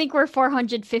 400, I think we're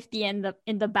 450 in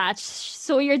the batch.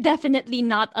 So you're definitely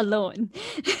not alone.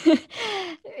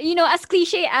 As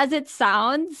cliche as it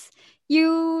sounds,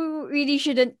 you really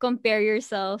shouldn't compare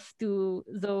yourself to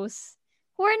those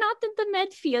who are not in the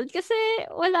med field kasi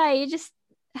wala, you just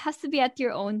has to be at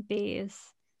your own pace.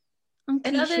 Ang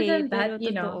And other cliche, than pero that,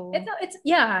 totoo. it's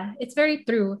yeah, it's very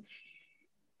true.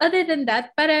 Other than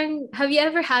that, parang have you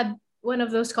ever had one of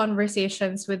those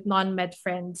conversations with non-med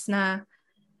friends na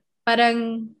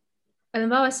parang alam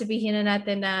ba, sabihin na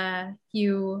natin na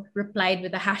you replied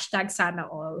with a hashtag sana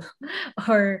all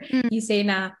or Mm, you say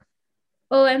na,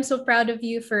 oh, I'm so proud of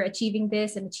you for achieving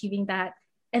this and achieving that.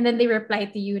 And then they reply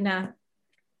to you na,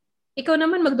 ikaw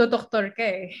naman magdodoktor ka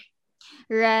eh.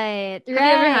 right, Have you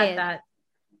ever had right. that?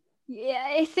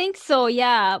 Yeah, I think so.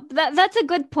 Yeah, that's a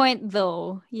good point,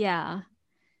 though. Yeah.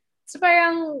 So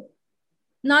parang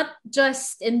not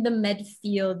just in the med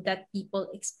field that people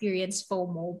experience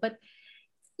FOMO, but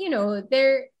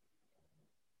there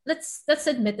let's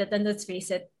admit it and let's face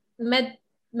it.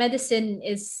 Medicine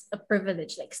is a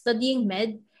privilege. Like studying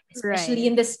med, especially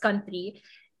Right. in this country,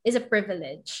 is a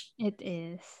privilege It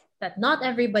is. that not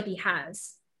everybody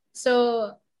has.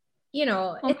 So,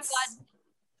 Oh my it's god!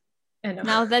 ano.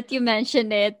 Now that you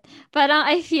mention it, parang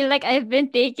I feel like I've been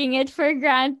taking it for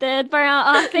granted.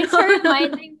 Parang thanks for No, no, no.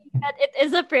 reminding me that it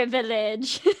is a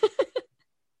privilege.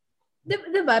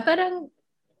 Diba? Parang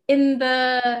in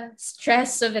the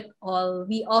stress of it all,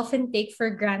 we often take for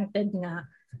granted nga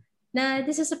na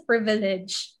this is a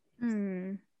privilege.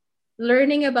 Hmm.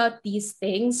 Learning about these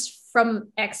things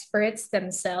from experts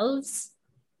themselves,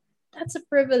 that's a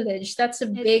privilege. That's a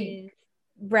It big is.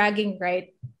 bragging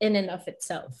right in and of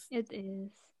itself. It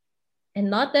is. And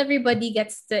not everybody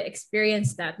gets to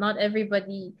experience that. Not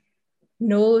everybody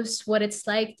knows what it's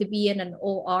like to be in an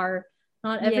OR.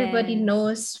 Not everybody Yes.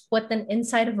 knows what an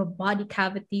inside of a body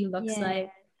cavity looks Yes. like.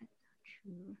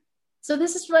 True. So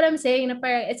this is what I'm saying. Na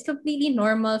parang it's completely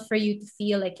normal for you to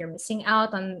feel like you're missing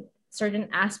out on certain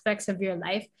aspects of your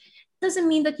life. Doesn't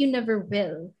mean that you never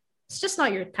will. It's just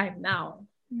not your time now.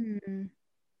 Hmm.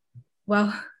 Well,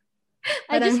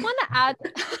 I just parang want to add.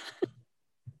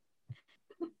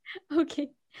 Okay.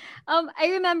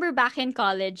 I remember back in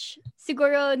college,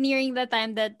 siguro nearing the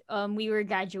time that we were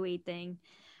graduating,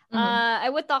 mhm, I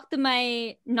would talk to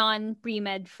my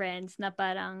non-pre-med friends na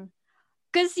parang,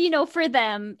 because for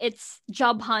them it's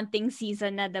job hunting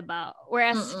season na, diba?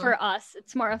 Whereas mm-mm. for us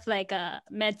it's more of like a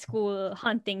med school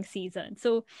hunting season.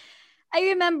 So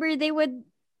I remember they would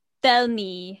tell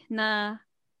me na,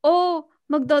 oh,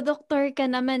 magdodoktor ka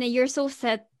naman eh, you're so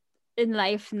set in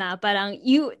life na parang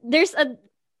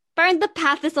parang the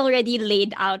path is already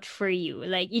laid out for you.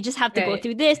 Like you just have to go Right.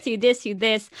 through this, through this, through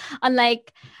this.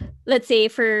 Unlike, let's say,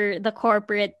 for the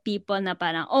corporate people na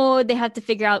parang, oh, they have to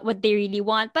figure out what they really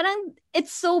want. Parang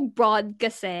it's so broad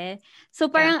kasi. So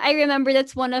Yeah. parang I remember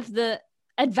that's one of the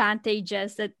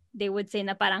advantages that they would say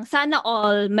na parang sana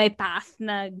all my path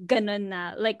na ganun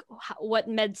na, like what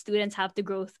med students have to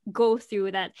go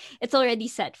through, that it's already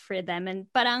set for them.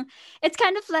 And parang it's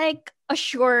kind of like a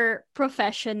sure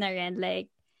profession na rin. Like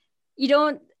you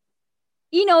don't,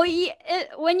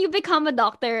 when you become a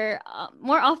doctor,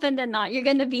 more often than not, you're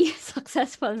gonna be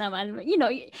successful naman. Yeah,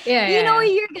 yeah, yeah.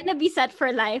 You're gonna be set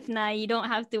for life na you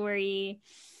don't have to worry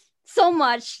so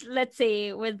much, let's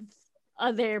say, with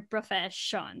other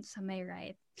professions. Am I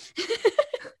right?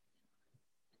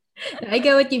 I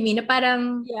get what you mean. Na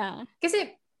parang, Yeah.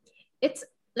 kasi it's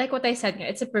like what I said,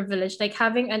 it's a privilege. Like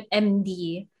having an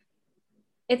MD,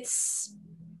 it's,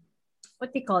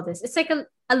 what do you call this? It's like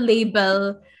a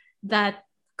label that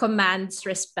commands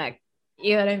respect.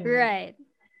 You know what I mean? Right.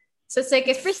 So it's like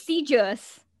It's if,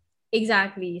 prestigious.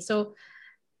 exactly. So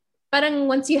parang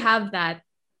once you have that,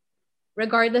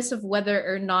 regardless of whether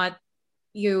or not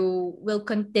you will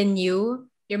continue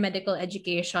your medical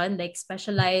education, like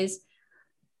specialize,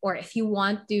 or if you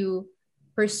want to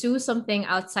pursue something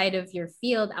outside of your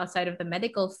field, outside of the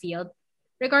medical field,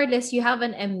 regardless, you have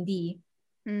an MD.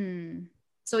 Hmm.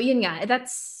 So yun nga,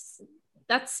 that's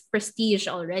prestige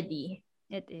already.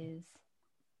 It is.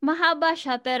 Mahaba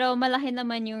siya, pero malaki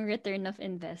naman yung return of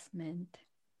investment.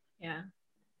 Yeah.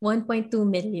 1.2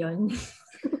 million.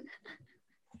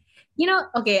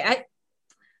 Okay,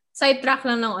 sidetrack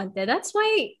lang ng onte. That's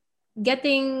why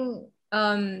getting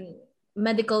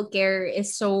medical care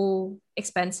is so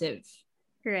expensive.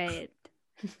 Right.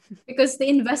 Because the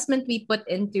investment we put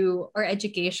into our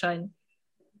education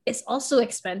is also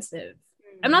expensive.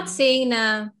 I'm not saying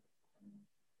na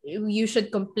you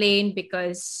should complain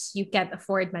because you can't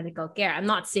afford medical care. I'm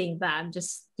not saying that. I'm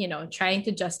just, trying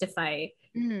to justify.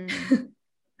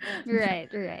 Right,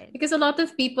 right. Because a lot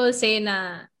of people say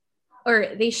na,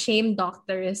 or they shame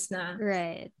doctors na,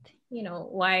 Right.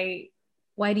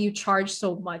 why do you charge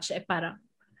so much? Parang,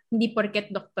 hindi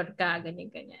porket doktor ka,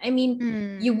 ganyan. I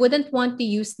mean, you wouldn't want to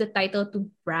use the title to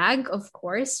brag, of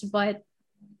course, but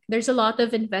there's a lot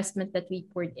of investment that we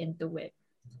poured into it.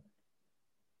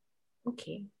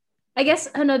 Okay. I guess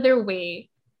another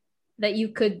way that you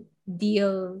could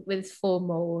deal with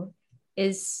FOMO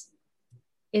is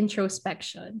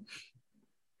introspection.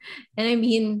 And I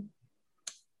mean,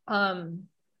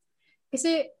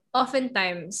 kasi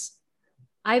oftentimes,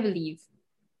 I believe,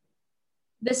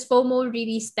 this FOMO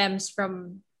really stems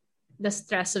from the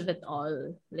stress of it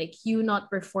all. Like you not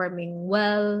performing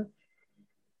well,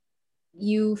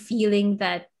 you feeling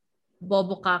that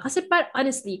bobo ka. Kasi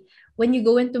honestly, when you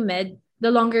go into med, the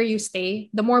longer you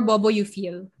stay, the more bobo you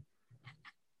feel.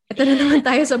 Ito na naman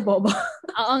tayo sa bobo.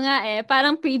 Oo nga eh.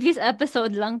 Parang previous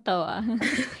episode lang to ah.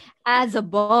 As a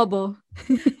bobo.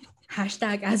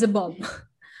 Hashtag as a bobo.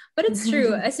 But it's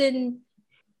true. As in,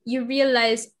 you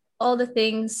realize all the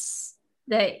things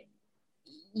that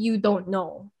you don't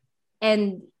know.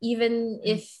 And even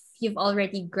if you've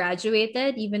already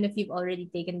graduated, even if you've already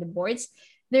taken the boards,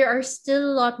 there are still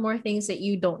a lot more things that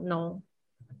you don't know.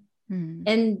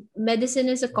 And medicine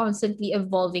is a constantly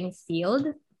evolving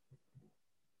field.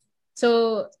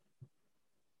 So,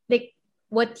 like,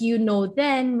 what you know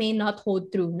then may not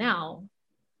hold true now.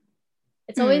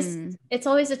 It's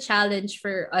always a challenge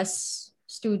for us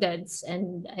students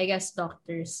and I guess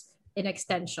doctors in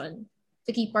extension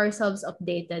to keep ourselves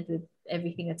updated with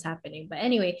everything that's happening. But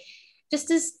anyway,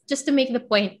 just to make the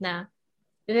point na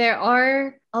there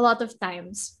are a lot of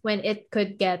times when it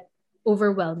could get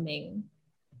overwhelming.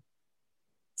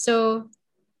 So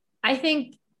I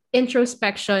think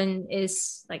introspection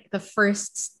is like the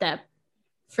first step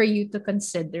for you to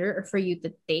consider or for you to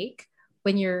take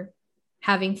when you're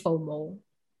having FOMO.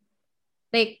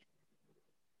 Like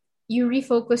you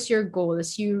refocus your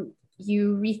goals, you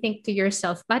rethink to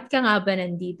yourself, ba't ka nga ba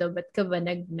nandito? Ba't ka ba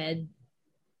nag-med?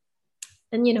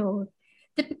 And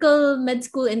typical med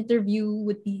school interview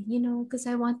would be, because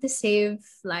I want to save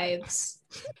lives.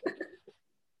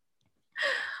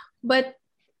 But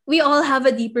we all have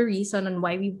a deeper reason on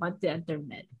why we want to enter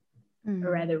med.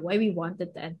 Or rather, why we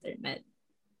wanted to enter med.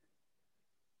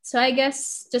 So I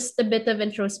guess just a bit of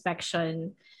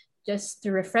introspection, just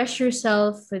to refresh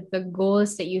yourself with the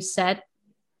goals that you set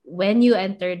when you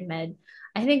entered med.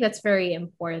 I think that's very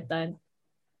important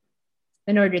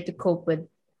in order to cope with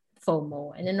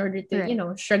FOMO and in order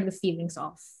to, shrug the feelings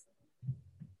off.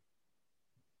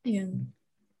 Yeah.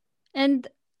 And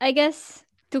I guess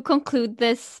to conclude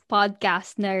this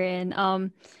podcast na rin,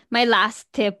 my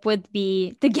last tip would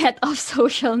be to get off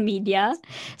social media,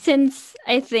 since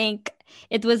I think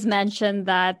it was mentioned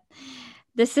that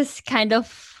this is kind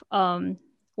of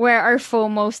where our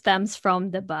FOMO stems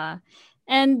from, diba?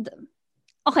 And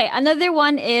okay, another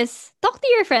one is talk to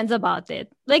your friends about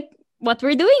it. Like what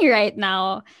we're doing right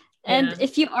now. And Yeah.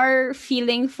 if you are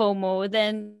feeling FOMO,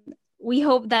 then we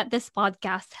hope that this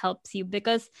podcast helps you,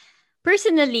 because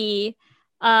personally,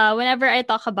 whenever I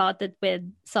talk about it with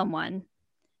someone,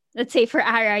 let's say for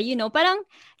Ara, parang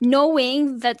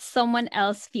knowing that someone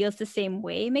else feels the same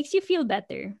way makes you feel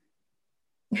better.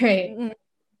 Right. Mm,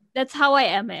 That's how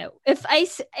I am. If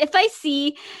I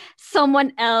see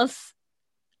someone else,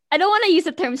 I don't want to use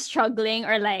the term struggling,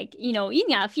 or like, yun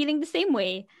nga, feeling the same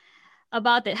way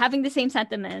about it, having the same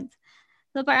sentiment.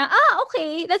 So parang,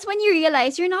 okay. That's when you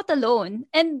realize you're not alone.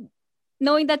 And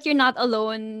knowing that you're not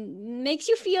alone makes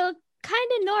you feel kind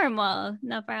of normal.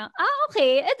 Na parang,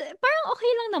 okay. Parang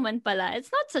okay lang naman pala.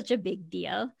 It's not such a big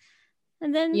deal.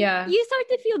 And then Yeah. you start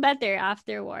to feel better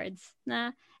afterwards.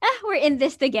 Na, we're in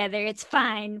this together. It's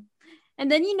fine.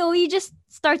 And then, you just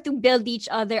start to build each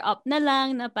other up na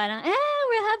lang, na parang,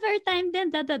 we'll have our time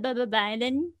then, da da da da da. And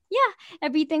then, yeah,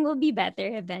 everything will be better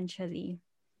eventually.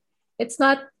 It's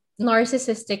not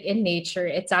narcissistic in nature.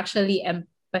 It's actually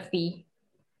empathy.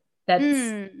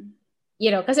 That's,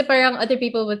 kasi parang other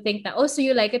people would think that, oh, so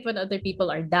you like it when other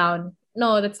people are down.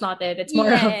 No, that's not it. It's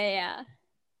more of, Yeah.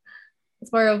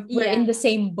 it's more of we're in Yeah. the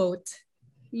same boat.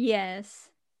 Yes.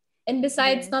 And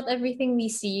besides, Yes. not everything we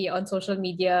see on social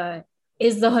media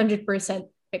is the 100%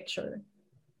 picture.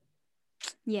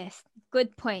 Yes.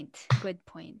 Good point. Good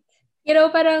point.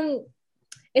 Parang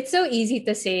it's so easy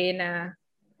to say na,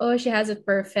 oh, she has it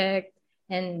perfect,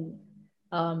 and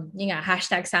yun nga,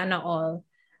 hashtag sana all.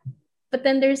 But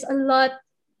then there's a lot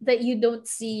that you don't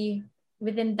see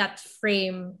within that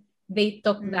frame they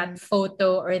took that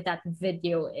photo or that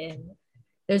video in.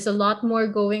 There's a lot more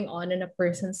going on in a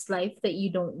person's life that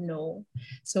you don't know.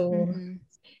 So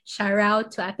shout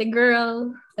out to Ate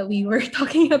Girl that we were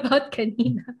talking about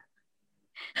kanina.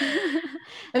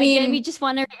 I mean, again, we just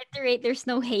want to reiterate there's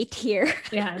no hate here.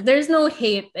 Yeah, there's no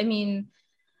hate. I mean,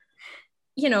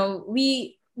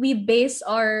 we base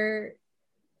our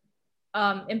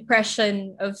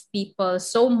impression of people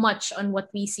so much on what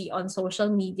we see on social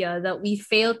media that we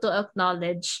fail to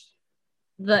acknowledge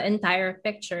the entire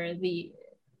picture, the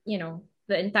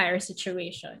entire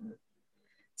situation.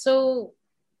 So,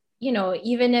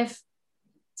 even if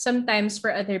sometimes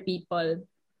for other people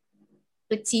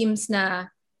it seems na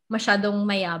masyadong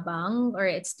mayabang or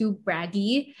it's too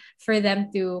braggy for them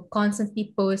to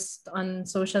constantly post on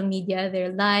social media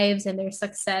their lives and their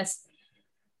success,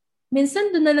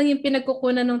 minsan doon na lang yung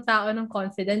pinagkukunan ng tao ng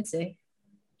confidence eh.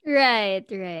 Right.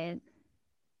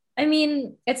 I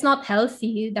mean, it's not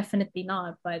healthy, definitely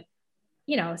not, but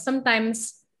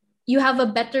sometimes you have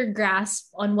a better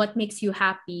grasp on what makes you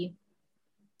happy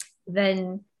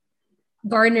than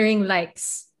garnering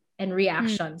likes and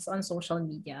reactions on social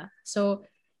media. So,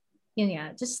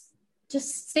 just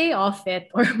stay off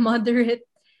it, or moderate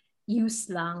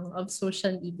use lang of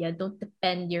social media. Don't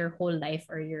depend your whole life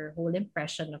or your whole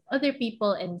impression of other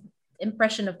people and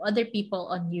impression of other people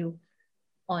on you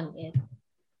on it.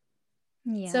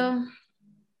 Yeah. So,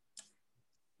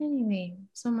 anyway,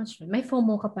 so much. May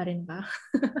FOMO ka pa rin ba?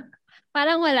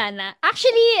 Parang wala na.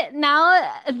 Actually, now,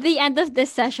 at the end of this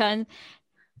session,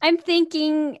 I'm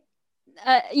thinking,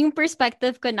 yung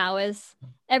perspective ko now is,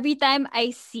 every time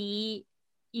I see,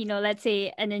 let's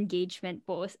say an engagement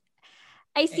post,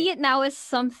 I see it now as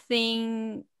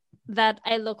something that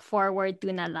I look forward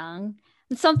to na lang.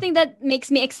 Something that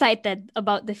makes me excited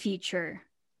about the future.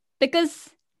 Because,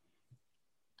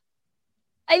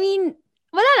 I mean,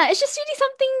 wala na. It's just really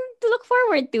something to look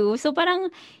forward to. So parang,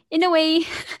 in a way,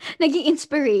 naging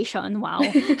inspiration. Wow.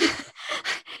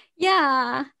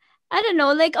 Yeah. I don't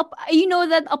know. Like,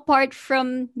 that apart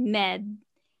from med,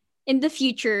 in the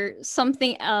future,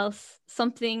 something else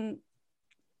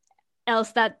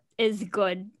that is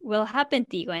good will happen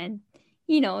to you. And,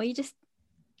 you just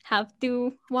have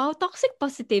to, wow, toxic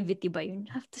positivity ba yun?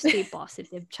 Have to stay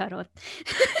positive, charot.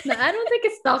 No, I don't think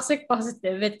it's toxic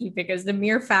positivity, because the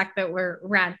mere fact that we're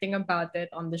ranting about it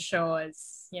on the show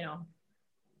is,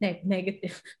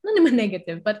 negative. Not even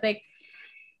negative, but like,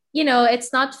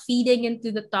 it's not feeding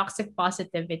into the toxic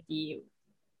positivity.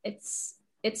 It's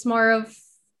more of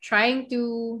trying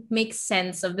to make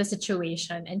sense of the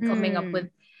situation and coming up with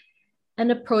an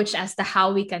approach as to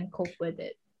how we can cope with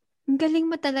it. Ang galing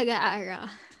mo talaga, Ara.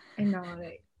 I know,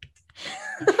 like,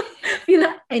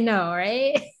 I know,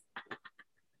 right?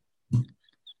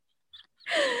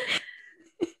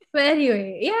 But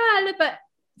anyway, yeah, but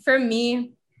for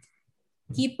me,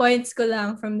 key points ko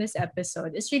lang from this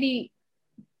episode is really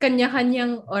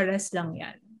kanya-kanyang oras lang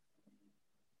yan.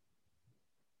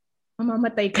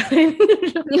 Mamamatay ka rin.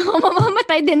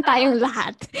 Mamamatay din tayong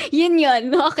lahat.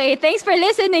 Yun. Okay, thanks for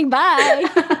listening. Bye!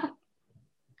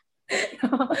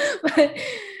 But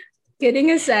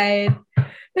kidding aside,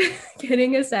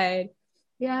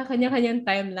 yeah, kanya-kanyang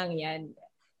time lang yan.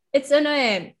 It's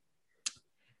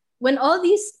when all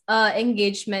these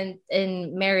engagement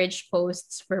and marriage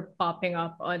posts were popping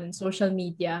up on social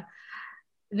media,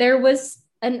 there was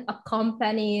an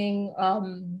accompanying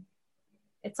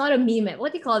it's not a meme.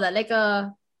 What do you call that? Like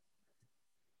a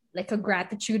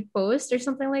gratitude post or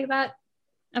something like that.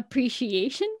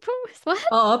 Appreciation post? What?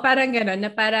 Oo, parang gano'n, na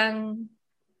parang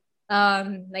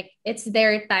like it's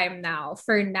their time now.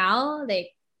 For now,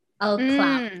 like I'll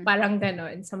clap. Parang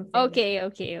gano'n, something. Okay.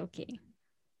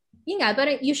 Yun nga,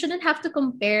 parang you shouldn't have to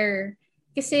compare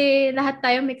kasi lahat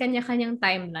tayo may kanya-kanyang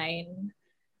timeline.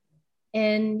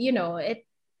 And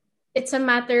it's a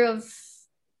matter of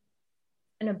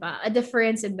a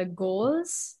difference in the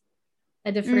goals,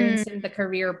 a difference in the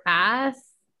career path,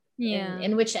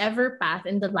 in whichever path,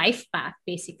 in the life path,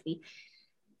 basically.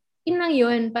 Yun lang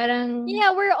yun, parang...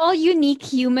 Yeah, we're all unique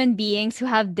human beings who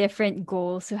have different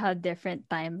goals, who have different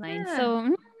timelines. Yeah.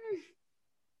 So...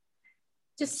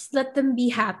 just let them be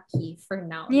happy for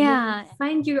now. Yeah.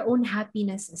 Find your own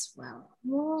happiness as well.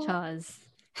 Chaz.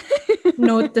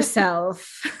 Note to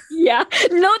self. Yeah,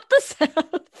 note to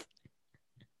self.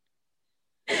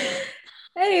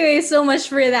 Anyway, so much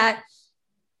for that.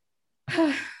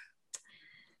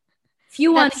 If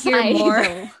you want to hear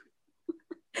more,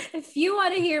 if you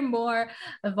want to hear more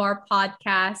of our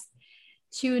podcast,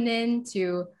 tune in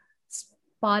to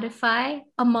Spotify,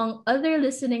 among other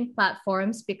listening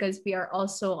platforms, because we are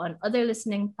also on other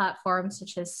listening platforms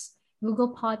such as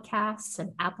Google Podcasts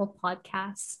and Apple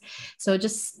Podcasts. So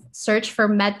just search for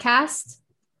Medcast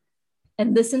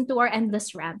and listen to our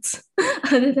endless rants.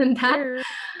 Other than that,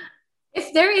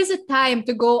 if there is a time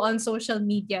to go on social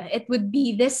media, it would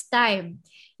be this time.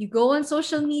 You go on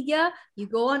social media, you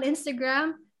go on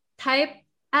Instagram, type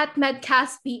at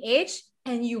MedcastPH,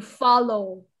 and you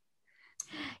follow.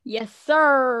 Yes,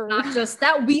 sir. Not just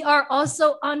that, we are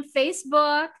also on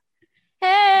Facebook.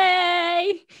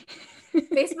 Hey!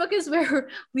 Facebook is where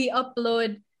we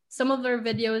upload some of our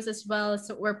videos as well.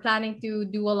 So we're planning to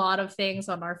do a lot of things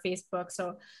on our Facebook.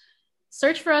 So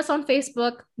search for us on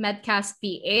Facebook,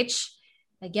 MedcastPH.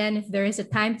 Again, if there is a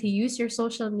time to use your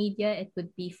social media, it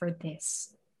would be for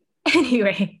this.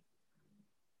 Anyway,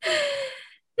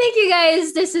 thank you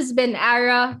guys. This has been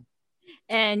Ara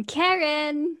and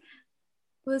Karen.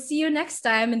 We'll see you next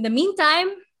time. In the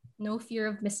meantime, no fear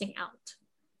of missing out.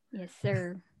 Yes,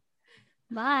 sir.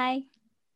 Bye.